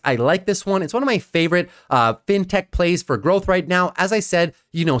risk. I like this one. It's one of my favorite fintech plays for growth right now. As I said,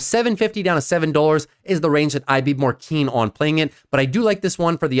 $7.50 down to $7 is the range that I'd be more keen on playing it. But I do like this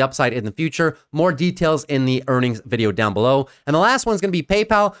one for the upside in the future. More details in the earnings video down below. And the last one's going to be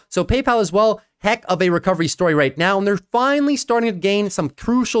PayPal. So PayPal as well, heck of a recovery story right now, and they're finally starting to gain some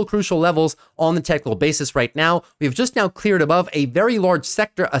crucial levels on the technical basis right now. We've just now cleared above a very large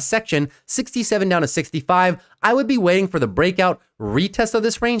section, 67 down to 65. I would be waiting for the breakout retest of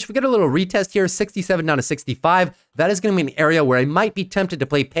this range. If we get a little retest here, 67 down to 65, that is going to be an area where I might be tempted to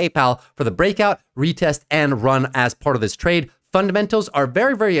play PayPal for the breakout, retest, and run as part of this trade. Fundamentals are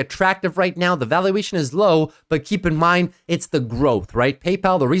very, very attractive right now. The valuation is low, but keep in mind, it's the growth, right?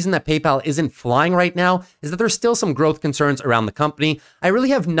 PayPal, the reason that PayPal isn't flying right now is that there's still some growth concerns around the company. I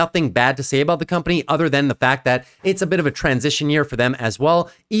really have nothing bad to say about the company other than the fact that it's a bit of a transition year for them as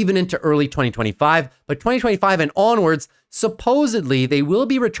well, even into early 2025. But 2025 and onwards, supposedly they will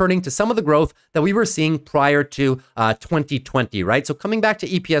be returning to some of the growth that we were seeing prior to 2020, right? So coming back to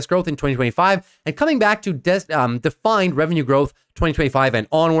EPS growth in 2025 and coming back to defined revenue growth 2025 and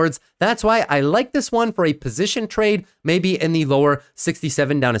onwards. That's why I like this one for a position trade, maybe in the lower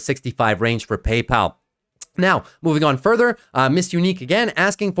 67 down to 65 range for PayPal. Now, moving on further, Miss Unique again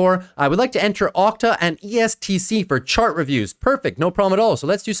asking for, I would like to enter Okta and ESTC for chart reviews. Perfect, no problem at all. So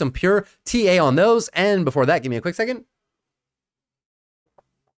let's do some pure TA on those. And before that, give me a quick second.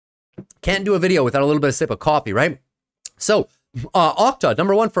 Can't do a video without a little bit of sip of coffee, right? So, Okta,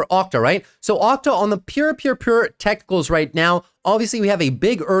 number one for Okta, right? So Okta on the pure technicals right now, obviously we have a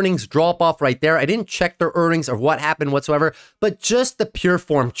big earnings drop off right there. I didn't check their earnings or what happened whatsoever, but just the pure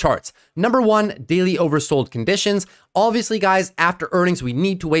form charts. Number one, daily oversold conditions. Obviously, guys, after earnings, we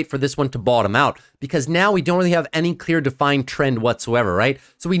need to wait for this one to bottom out because now we don't really have any clear defined trend whatsoever, right?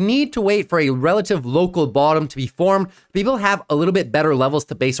 So we need to wait for a relative local bottom to be formed. People have a little bit better levels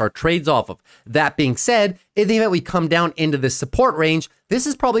to base our trades off of. That being said, in the event we come down into this support range, this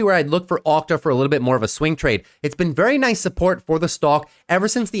is probably where I'd look for Okta for a little bit more of a swing trade. It's been very nice support for the stock ever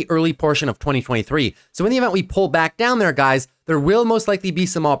since the early portion of 2023. So in the event we pull back down there, guys, there will most likely be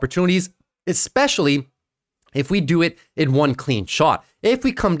some opportunities, especially if we do it in one clean shot. If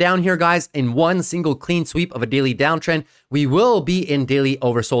we come down here, guys, in one single clean sweep of a daily downtrend, we will be in daily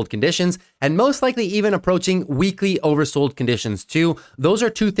oversold conditions and most likely even approaching weekly oversold conditions too. Those are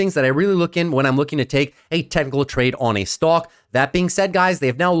two things that I really look in when I'm looking to take a technical trade on a stock. That being said, guys,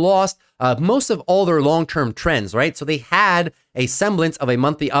 they've now lost most of all their long-term trends, right? So they had a semblance of a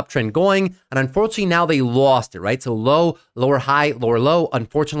monthly uptrend going, and unfortunately now they lost it, right? So low, lower high, lower low,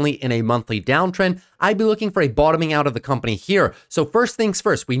 unfortunately in a monthly downtrend. I'd be looking for a bottoming out of the company here. So first things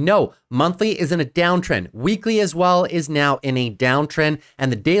first, we know monthly is in a downtrend. Weekly as well is now in a downtrend,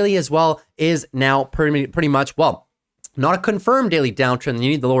 and the daily as well is now pretty much, well, not a confirmed daily downtrend. You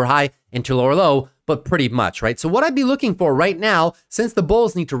need the lower high into lower low, but pretty much, right? So what I'd be looking for right now, since the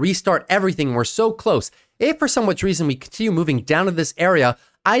bulls need to restart everything, we're so close. If for some reason we continue moving down to this area,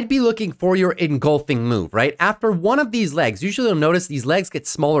 I'd be looking for your engulfing move, right? After one of these legs, usually you'll notice these legs get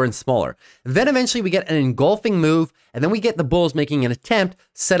smaller and smaller. Then eventually we get an engulfing move, and then we get the bulls making an attempt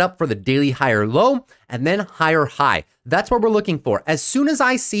set up for the daily higher low and then higher high. That's what we're looking for. As soon as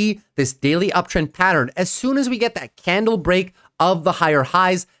I see this daily uptrend pattern, as soon as we get that candle break of the higher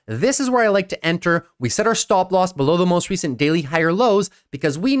highs, this is where I like to enter. We set our stop loss below the most recent daily higher lows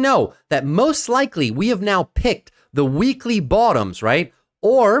because we know that most likely we have now picked the weekly bottoms, right?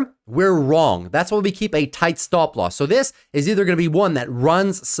 Or we're wrong. That's why we keep a tight stop loss. So this is either going to be one that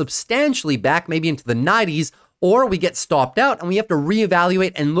runs substantially back, maybe into the 90s, or we get stopped out and we have to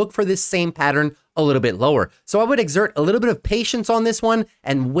reevaluate and look for this same pattern a little bit lower. So I would exert a little bit of patience on this one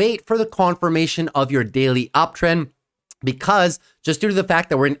and wait for the confirmation of your daily uptrend, because just due to the fact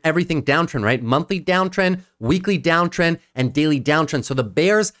that we're in everything downtrend, right? Monthly downtrend, weekly downtrend, and daily downtrend. So the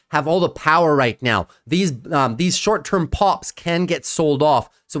bears have all the power right now. These short-term pops can get sold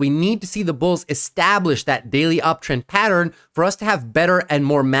off. So we need to see the bulls establish that daily uptrend pattern for us to have better and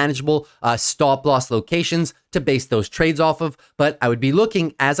more manageable stop loss locations to base those trades off of. But I would be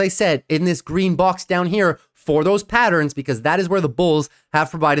looking, as I said, in this green box down here for those patterns, because that is where the bulls have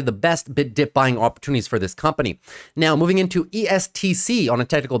provided the best bit dip buying opportunities for this company. Now, moving into ESTC on a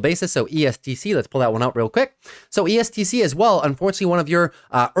technical basis. So ESTC, let's pull that one out real quick. So ESTC as well, unfortunately, one of your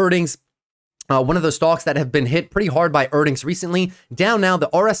earnings, one of the stocks that have been hit pretty hard by earnings recently, down now, the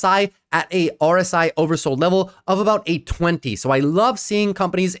RSI at a RSI oversold level of about a 20. So I love seeing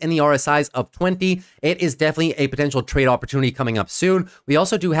companies in the RSIs of 20. It is definitely a potential trade opportunity coming up soon. We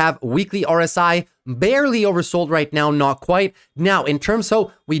also do have weekly RSI, barely oversold right now, not quite. Now, in terms,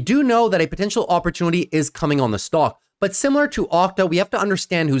 so we do know that a potential opportunity is coming on the stock. But similar to Okta, we have to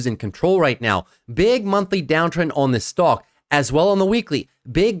understand who's in control right now. Big monthly downtrend on this stock, as well on the weekly.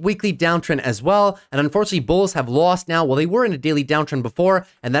 Big weekly downtrend as well. And unfortunately, bulls have lost now. Well, they were in a daily downtrend before,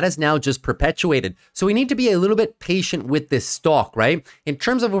 and that is now just perpetuated. So we need to be a little bit patient with this stock, right? In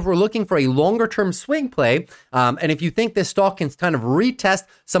terms of if we're looking for a longer term swing play, and if you think this stock can kind of retest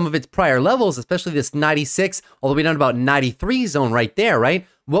some of its prior levels, especially this 96 all the way down to about 93 zone right there, right?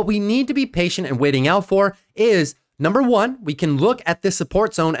 What we need to be patient and waiting out for is, number one, we can look at this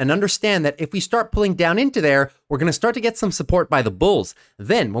support zone and understand that if we start pulling down into there, we're going to start to get some support by the bulls.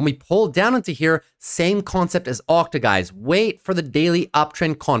 Then when we pull down into here, same concept as Okta, guys. Wait for the daily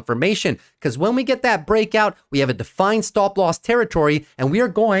uptrend confirmation, because when we get that breakout, we have a defined stop loss territory, and we are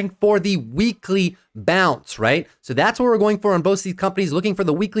going for the weekly bounce, right? So that's what we're going for on both of these companies, looking for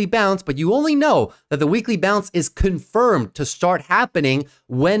the weekly bounce, but you only know that the weekly bounce is confirmed to start happening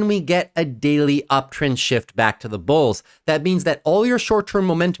when we get a daily uptrend shift back to the bulls. That means that all your short-term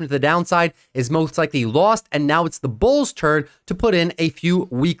momentum to the downside is most likely lost, and now it's the bulls' turn to put in a few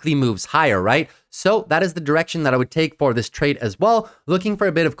weekly moves higher, right? So that is the direction that I would take for this trade as well, looking for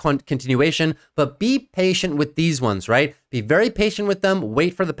a bit of continuation, but be patient with these ones, right? Be very patient with them,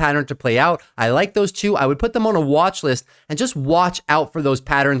 wait for the pattern to play out. I like those two. I would put them on a watch list and just watch out for those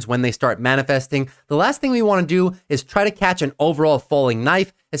patterns when they start manifesting. The last thing we want to do is try to catch an overall falling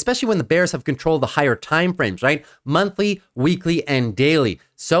knife, especially when the bears have control of the higher time frames, right? Monthly, weekly, and daily.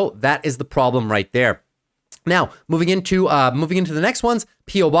 So that is the problem right there. Now, moving into the next ones,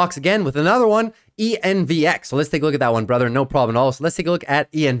 PO Box again with another one, ENVX. So let's take a look at that one, brother. No problem at all. So let's take a look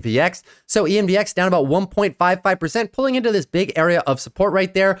at ENVX. So ENVX down about 1.55%, pulling into this big area of support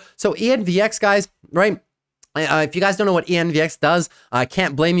right there. So ENVX, guys, right? If you guys don't know what ENVX does, I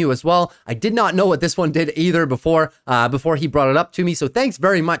can't blame you as well. I did not know what this one did either before he brought it up to me. So thanks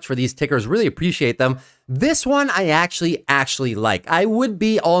very much for these tickers. Really appreciate them. This one I actually like. I would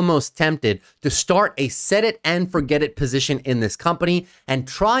be almost tempted to start a set it and forget it position in this company and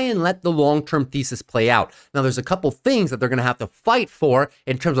try and let the long-term thesis play out. Now, there's a couple things that they're going to have to fight for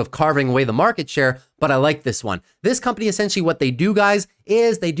in terms of carving away the market share, but I like this one. This company, essentially what they do, guys,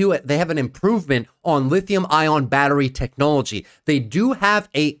 is they have an improvement on lithium-ion battery technology. They do have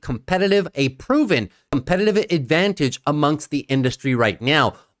a proven competitive advantage amongst the industry right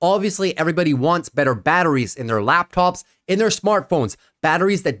now. Obviously, everybody wants better batteries in their laptops, in their smartphones,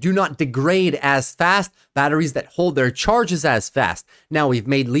 batteries that do not degrade as fast, batteries that hold their charges as fast. Now, we've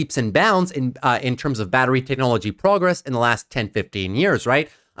made leaps and bounds in terms of battery technology progress in the last 10, 15 years,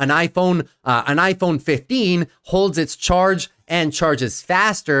 right? An iPhone 15 holds its charge and charges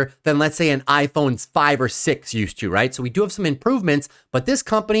faster than, let's say, an iPhone 5 or 6 used to, right? So we do have some improvements, but this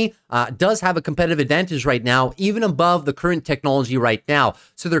company does have a competitive advantage right now, even above the current technology right now.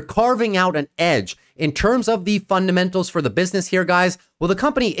 So they're carving out an edge. In terms of the fundamentals for the business here, guys, well, the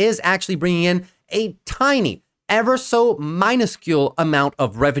company is actually bringing in a tiny, ever so minuscule amount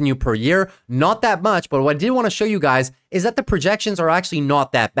of revenue per year. Not that much, but what I did want to show you guys is that the projections are actually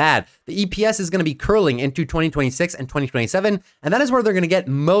not that bad. The EPS is going to be curling into 2026 and 2027, and that is where they're going to get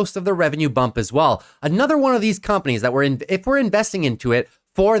most of the revenue bump as well. Another one of these companies that if we're investing into it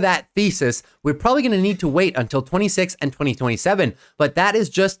for that thesis, we're probably going to need to wait until 26 and 2027, but that is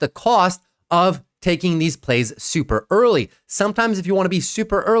just the cost of taking these plays super early. Sometimes if you want to be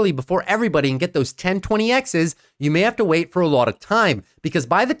super early before everybody and get those 10, 20Xs, you may have to wait for a lot of time, because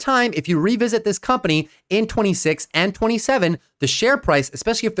by the time, if you revisit this company in 26 and 27, the share price,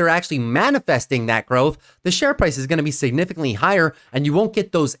 especially if they're actually manifesting that growth, the share price is going to be significantly higher and you won't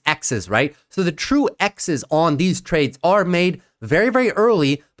get those Xs, right? So the true Xs on these trades are made very, very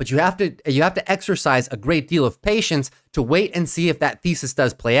early, but you have to exercise a great deal of patience to wait and see if that thesis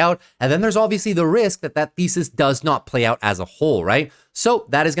does play out. And then there's obviously the risk that that thesis does not play out as a whole, right? So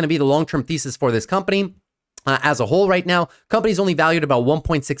that is going to be the long-term thesis for this company. As a whole right now, company's only valued about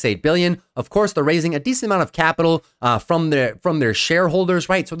 1.68 billion. Of course, they're raising a decent amount of capital from their shareholders,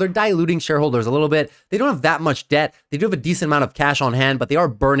 right? So they're diluting shareholders a little bit. They don't have that much debt. They do have a decent amount of cash on hand, but they are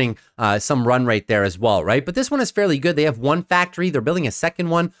burning some run rate there as well, right? But this one is fairly good. They have one factory. They're building a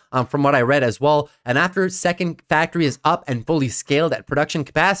second one from what I read as well. And after second factory is up and fully scaled at production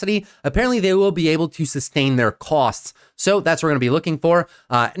capacity, apparently they will be able to sustain their costs. So that's what we're going to be looking for.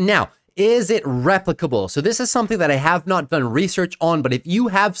 Now, is it replicable? So this is something that I have not done research on, but if you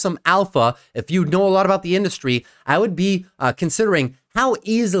have some alpha, if you know a lot about the industry, I would be considering how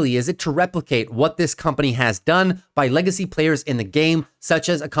easily is it to replicate what this company has done by legacy players in the game, such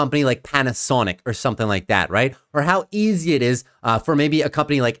as a company like Panasonic or something like that, right? Or how easy it is for maybe a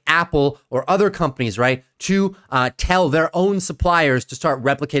company like Apple or other companies, right, to tell their own suppliers to start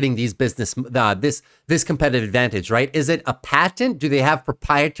replicating these this competitive advantage, right? Is it a patent? Do they have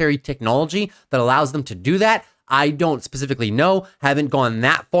proprietary technology that allows them to do that? I don't specifically know, haven't gone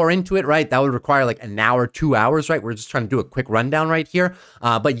that far into it, right? That would require like an hour, 2 hours, right? We're just trying to do a quick rundown right here.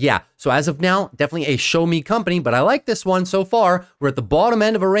 But yeah, so as of now, definitely a show me company, but I like this one so far. We're at the bottom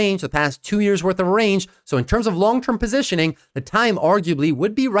end of a range, the past 2 years worth of a range. So in terms of long-term positioning, the time arguably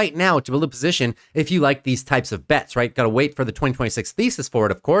would be right now to build a position if you like these types of bets, right? Got to wait for the 2026 thesis for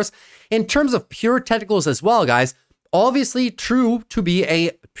it, of course. In terms of pure technicals as well, guys, obviously true to be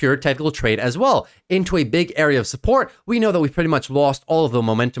a pure technical trade as well into a big area of support. We know that we've pretty much lost all of the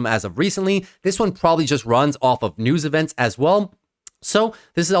momentum as of recently. This one probably just runs off of news events as well. So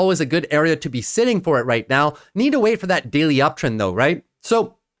this is always a good area to be sitting for it right now. Need to wait for that daily uptrend though, right?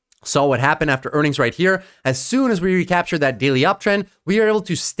 So saw what happened after earnings right here. As soon as we recaptured that daily uptrend, we were able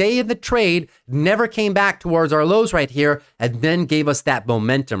to stay in the trade, never came back towards our lows right here, and then gave us that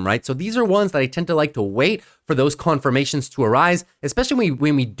momentum, right? So these are ones that I tend to like to wait for those confirmations to arise, especially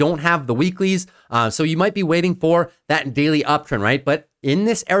when we don't have the weeklies. So you might be waiting for that daily uptrend, right? But in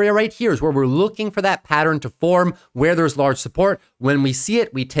this area right here is where we're looking for that pattern to form where there's large support. When we see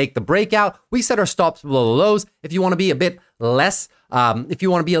it, we take the breakout. We set our stops below the lows. If you want to be a bit less,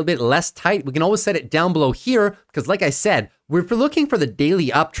 tight, we can always set it down below here because like I said, if we're looking for the daily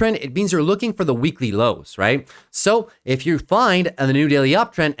uptrend, it means you're looking for the weekly lows, right? So if you find the new daily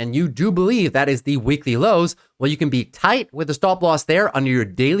uptrend and you do believe that is the weekly lows, well, you can be tight with the stop loss there under your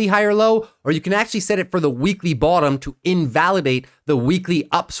daily higher low, or you can actually set it for the weekly bottom to invalidate the weekly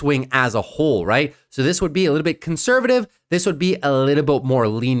upswing as a whole, right? So this would be a little bit conservative. This would be a little bit more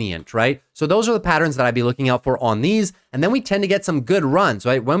lenient, right? So those are the patterns that I'd be looking out for on these. And then we tend to get some good runs,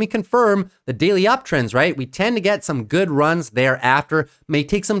 right? When we confirm the daily uptrends, right? We tend to get some good runs thereafter. May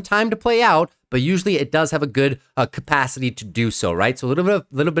take some time to play out, but usually it does have a good capacity to do so, right? So a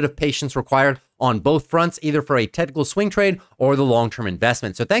little bit of patience required on both fronts, either for a technical swing trade or the long-term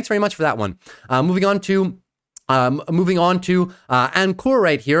investment. So thanks very much for that one. Moving on to Atkore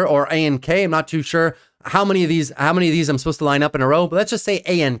right here, or ANK. I'm not too sure how many of these I'm supposed to line up in a row, but let's just say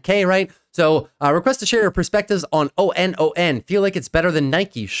ANK, right? So request to share your perspectives on ONON. Feel like it's better than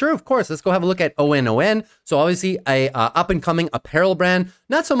Nike? Sure, of course. Let's go have a look at ONON. So obviously a up-and-coming apparel brand.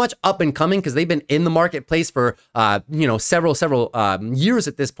 Not so much up-and-coming because they've been in the marketplace for several years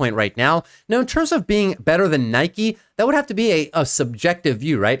at this point right now. Now, in terms of being better than Nike, that would have to be a subjective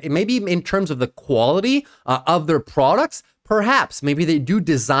view, right? It may be in terms of the quality of their products. Perhaps, maybe they do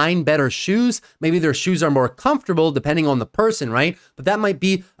design better shoes. Maybe their shoes are more comfortable depending on the person, right? But that might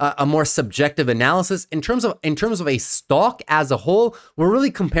be a more subjective analysis. In terms of a stock as a whole, we're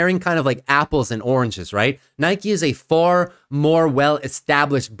really comparing kind of like apples and oranges, right? Nike is a far more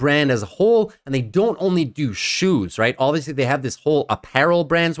well-established brand as a whole, and they don't only do shoes, right? Obviously, they have this whole apparel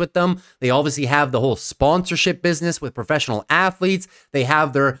brands with them. They obviously have the whole sponsorship business with professional athletes. They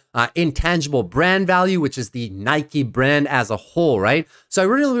have their intangible brand value, which is the Nike brand as a whole, right? So I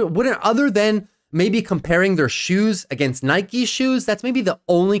really wouldn't, other than maybe comparing their shoes against Nike shoes, that's maybe the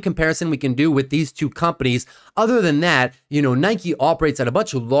only comparison we can do with these two companies. Other than that, Nike operates at a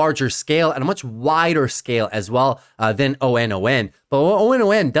much larger scale and a much wider scale as well than ONON. But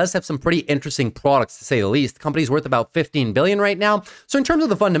ONON does have some pretty interesting products, to say the least. The company's worth about $15 billion right now. So in terms of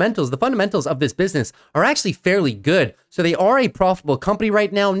the fundamentals of this business are actually fairly good. So they are a profitable company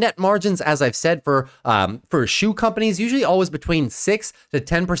right now. Net margins, as I've said, for shoe companies, usually always between 6 to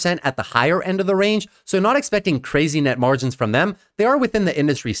 10% at the higher end of the range. So not expecting crazy net margins from them. They are within the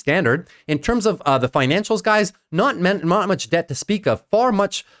industry standard. In terms of the financials, guys, not much debt to speak of. Far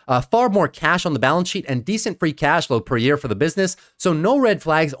more cash on the balance sheet and decent free cash flow per year for the business. So no red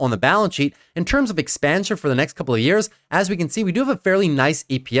flags on the balance sheet. In terms of expansion for the next couple of years, as we can see, we do have a fairly nice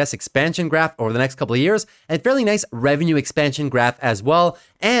EPS expansion graph over the next couple of years and fairly nice revenue expansion graph as well.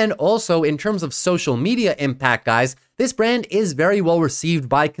 And also in terms of social media impact, guys, this brand is very well received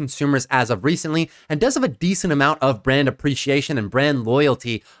by consumers as of recently and does have a decent amount of brand appreciation and brand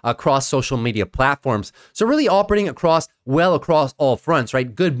loyalty across social media platforms. So really operating across all fronts,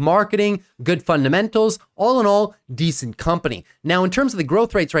 right? Good marketing, good fundamentals, all in all, decent company. Now, in terms of the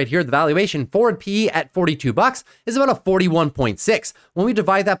growth rates right here, the valuation forward PE at $42 is about a 41.6. When we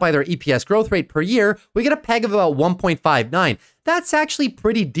divide that by their EPS growth rate per year, we get a peg of about 1.59. That's actually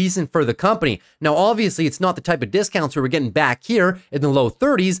pretty decent for the company. Now, obviously, it's not the type of discounts we were getting back here in the low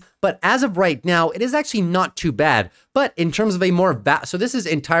 30s, but as of right now, it is actually not too bad. But in terms of a more so this is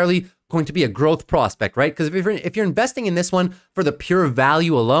entirely going to be a growth prospect, right? Because if you're investing in this one for the pure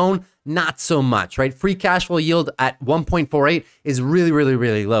value alone, not so much, right? Free cash flow yield at 1.48 is really, really,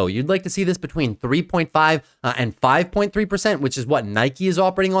 really low. You'd like to see this between 3.5 and 5.3%, which is what Nike is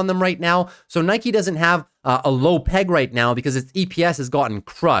operating on them right now. So Nike doesn't have a low peg right now because its EPS has gotten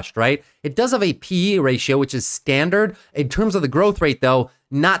crushed, right? It does have a PE ratio, which is standard. In terms of the growth rate, though,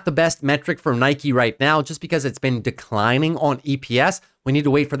 not the best metric for Nike right now, just because it's been declining on EPS. We need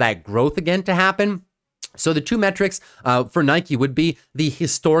to wait for that growth again to happen. So the two metrics for Nike would be the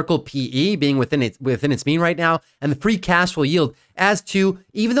historical PE being within its mean right now, and the free cash flow yield as to,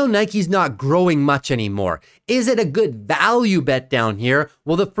 even though Nike's not growing much anymore, is it a good value bet down here?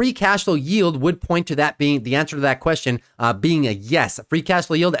 Well, the free cash flow yield would point to that being the answer to that question, being a yes. Free cash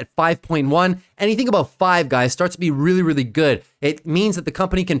flow yield at 5.1. Anything above 5, guys, starts to be really, really good. It means that the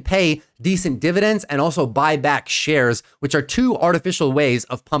company can pay decent dividends and also buy back shares, which are two artificial ways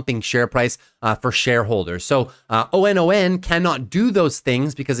of pumping share price for shareholders. So ONON cannot do those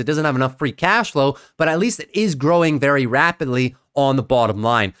things because it doesn't have enough free cash flow, but at least it is growing very rapidly on the bottom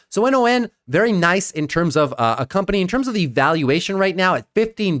line. So ONON, very nice in terms of a company. In terms of the valuation right now at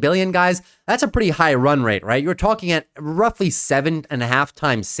 15 billion, guys, that's a pretty high run rate, right? You're talking at roughly 7.5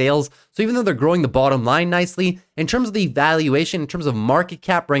 times sales. So even though they're growing the bottom line nicely, in terms of the valuation, in terms of market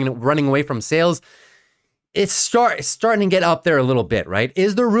cap running away from sales, it's starting to get up there a little bit, right?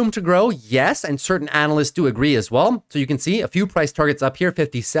 Is there room to grow? Yes, and certain analysts do agree as well. So you can see a few price targets up here,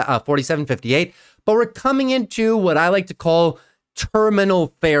 47, 58, but we're coming into what I like to call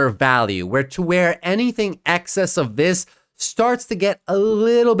terminal fair value, where anything excess of this starts to get a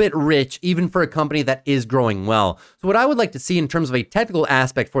little bit rich, even for a company that is growing well. So what I would like to see in terms of a technical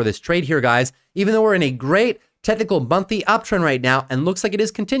aspect for this trade here, guys, even though we're in a great technical monthly uptrend right now and looks like it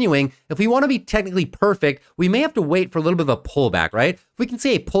is continuing, if we want to be technically perfect, we may have to wait for a little bit of a pullback, right? If we can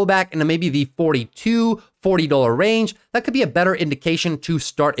see a pullback into maybe the $40 range, that could be a better indication to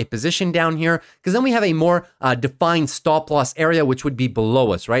start a position down here, because then we have a more defined stop loss area, which would be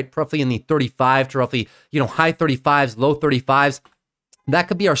below us, right? Roughly in the 35 to roughly, high 35s, low 35s. That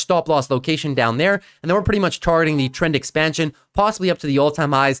could be our stop loss location down there. And then we're pretty much targeting the trend expansion, possibly up to the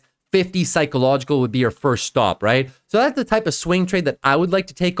all-time highs. 50 psychological would be your first stop, right? So that's the type of swing trade that I would like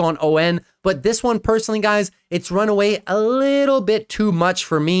to take on ON. But this one personally, guys, it's run away a little bit too much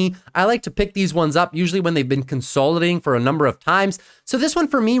for me. I like to pick these ones up usually when they've been consolidating for a number of times. So this one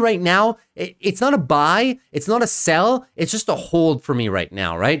for me right now, it's not a buy, it's not a sell, it's just a hold for me right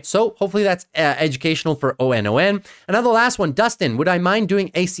now, right? So hopefully that's educational for ONON. And now the last one, Dustin, would I mind doing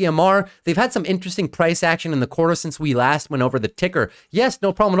ACMR? They've had some interesting price action in the quarter since we last went over the ticker. Yes,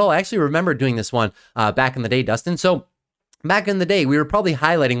 no problem at all. I actually remember doing this one back in the day, Dustin. So back in the day, we were probably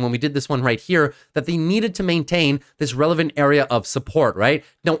highlighting when we did this one right here that they needed to maintain this relevant area of support, right?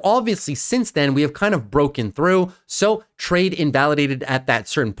 Now, obviously, since then, we have kind of broken through. So trade invalidated at that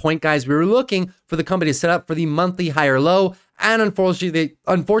certain point, guys. We were looking for the company to set up for the monthly higher low. And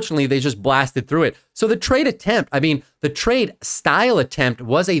unfortunately, they just blasted through it. So the trade attempt, the trade style attempt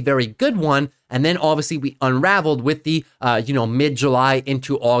was a very good one. And then obviously we unraveled with the, mid-July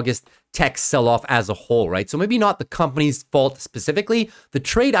into August tech sell-off as a whole, right? So maybe not the company's fault specifically. The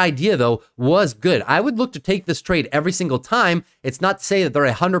trade idea, though, was good. I would look to take this trade every single time. It's not to say that they're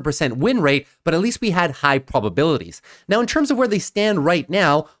a 100% win rate, but at least we had high probabilities. Now, in terms of where they stand right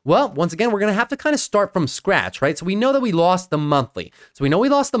now, well, once again, we're going to have to kind of start from scratch, right? So we know that we lost the monthly. So we know we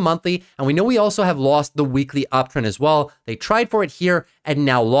lost the monthly, and we know we also have lost the weekly uptrend as well. They tried for it here and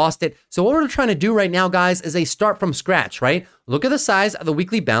now lost it. So what we're trying to do right now, guys, is a start from scratch, right? Look at the size of the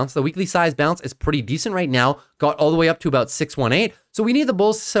weekly bounce. The weekly size bounce is pretty decent right now. Got all the way up to about 618. So we need the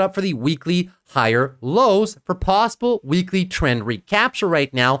bulls to set up for the weekly higher lows for possible weekly trend recapture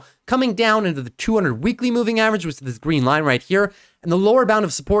right now, coming down into the 200 weekly moving average, which is this green line right here. And the lower bound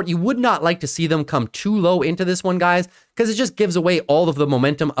of support, you would not like to see them come too low into this one, guys, because it just gives away all of the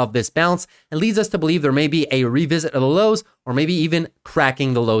momentum of this bounce and leads us to believe there may be a revisit of the lows or maybe even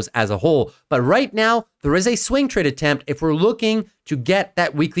cracking the lows as a whole. But right now, there is a swing trade attempt if we're looking to get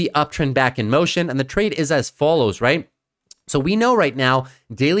that weekly uptrend back in motion. And the trade is as follows, right? So we know right now,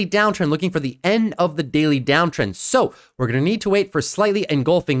 daily downtrend, looking for the end of the daily downtrend. So we're going to need to wait for slightly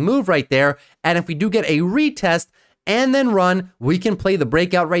engulfing move right there. And if we do get a retest and then run, we can play the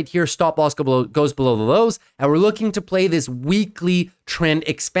breakout right here. Stop loss goes below the lows. And we're looking to play this weekly trend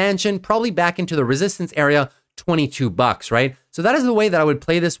expansion, probably back into the resistance area, $22, right? So that is the way that I would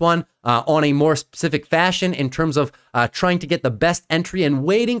play this one on a more specific fashion in terms of trying to get the best entry and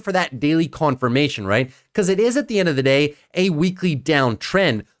waiting for that daily confirmation, right? Because it is at the end of the day, a weekly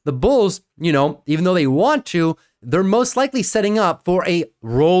downtrend. The bulls, even though they want to, they're most likely setting up for a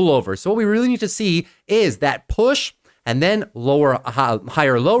rollover. So what we really need to see is that push and then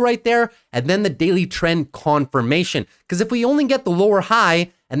higher low right there, and then the daily trend confirmation. Because if we only get the lower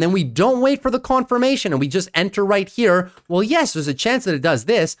high and then we don't wait for the confirmation and we just enter right here, well, yes, there's a chance that it does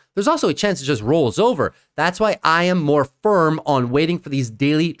this. There's also a chance it just rolls over. That's why I am more firm on waiting for these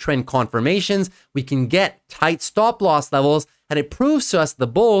daily trend confirmations. We can get tight stop loss levels and it proves to us the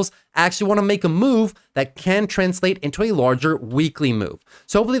bulls actually want to make a move that can translate into a larger weekly move.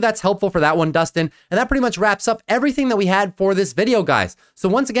 So hopefully that's helpful for that one, Dustin. And that pretty much wraps up everything that we had for this video, guys. So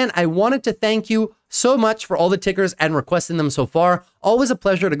once again, I wanted to thank you so much for all the tickers and requesting them so far. Always a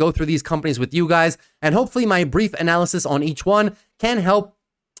pleasure to go through these companies with you guys. And hopefully my brief analysis on each one can help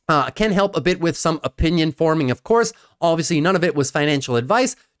a bit with some opinion forming. Of course, obviously none of it was financial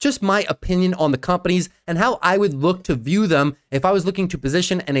advice, just my opinion on the companies and how I would look to view them if I was looking to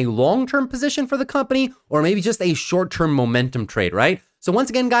position in a long-term position for the company, or maybe just a short-term momentum trade, right? So once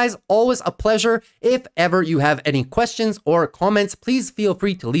again, guys, always a pleasure. If ever you have any questions or comments, please feel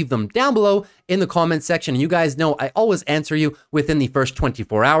free to leave them down below in the comments section. And you guys know I always answer you within the first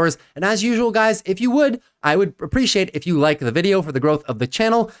 24 hours. And as usual, guys, if you would, I would appreciate if you like the video for the growth of the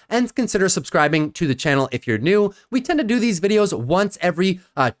channel and consider subscribing to the channel if you're new. We tend to do these videos once every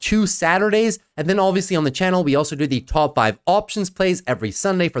 2 Saturdays. And then obviously on the channel, we also do the top 5 options plays every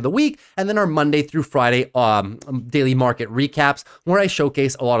Sunday for the week. And then our Monday through Friday daily market recaps, where I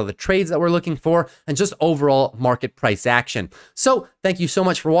showcase a lot of the trades that we're looking for and just overall market price action. So thank you so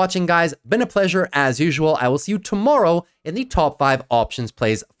much for watching, guys. Been a pleasure as usual. I will see you tomorrow in the top 5 options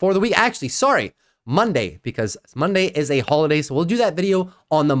plays for the week. Actually, sorry, Monday, because Monday is a holiday. So we'll do that video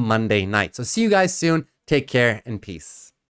on the Monday night. So see you guys soon. Take care and peace.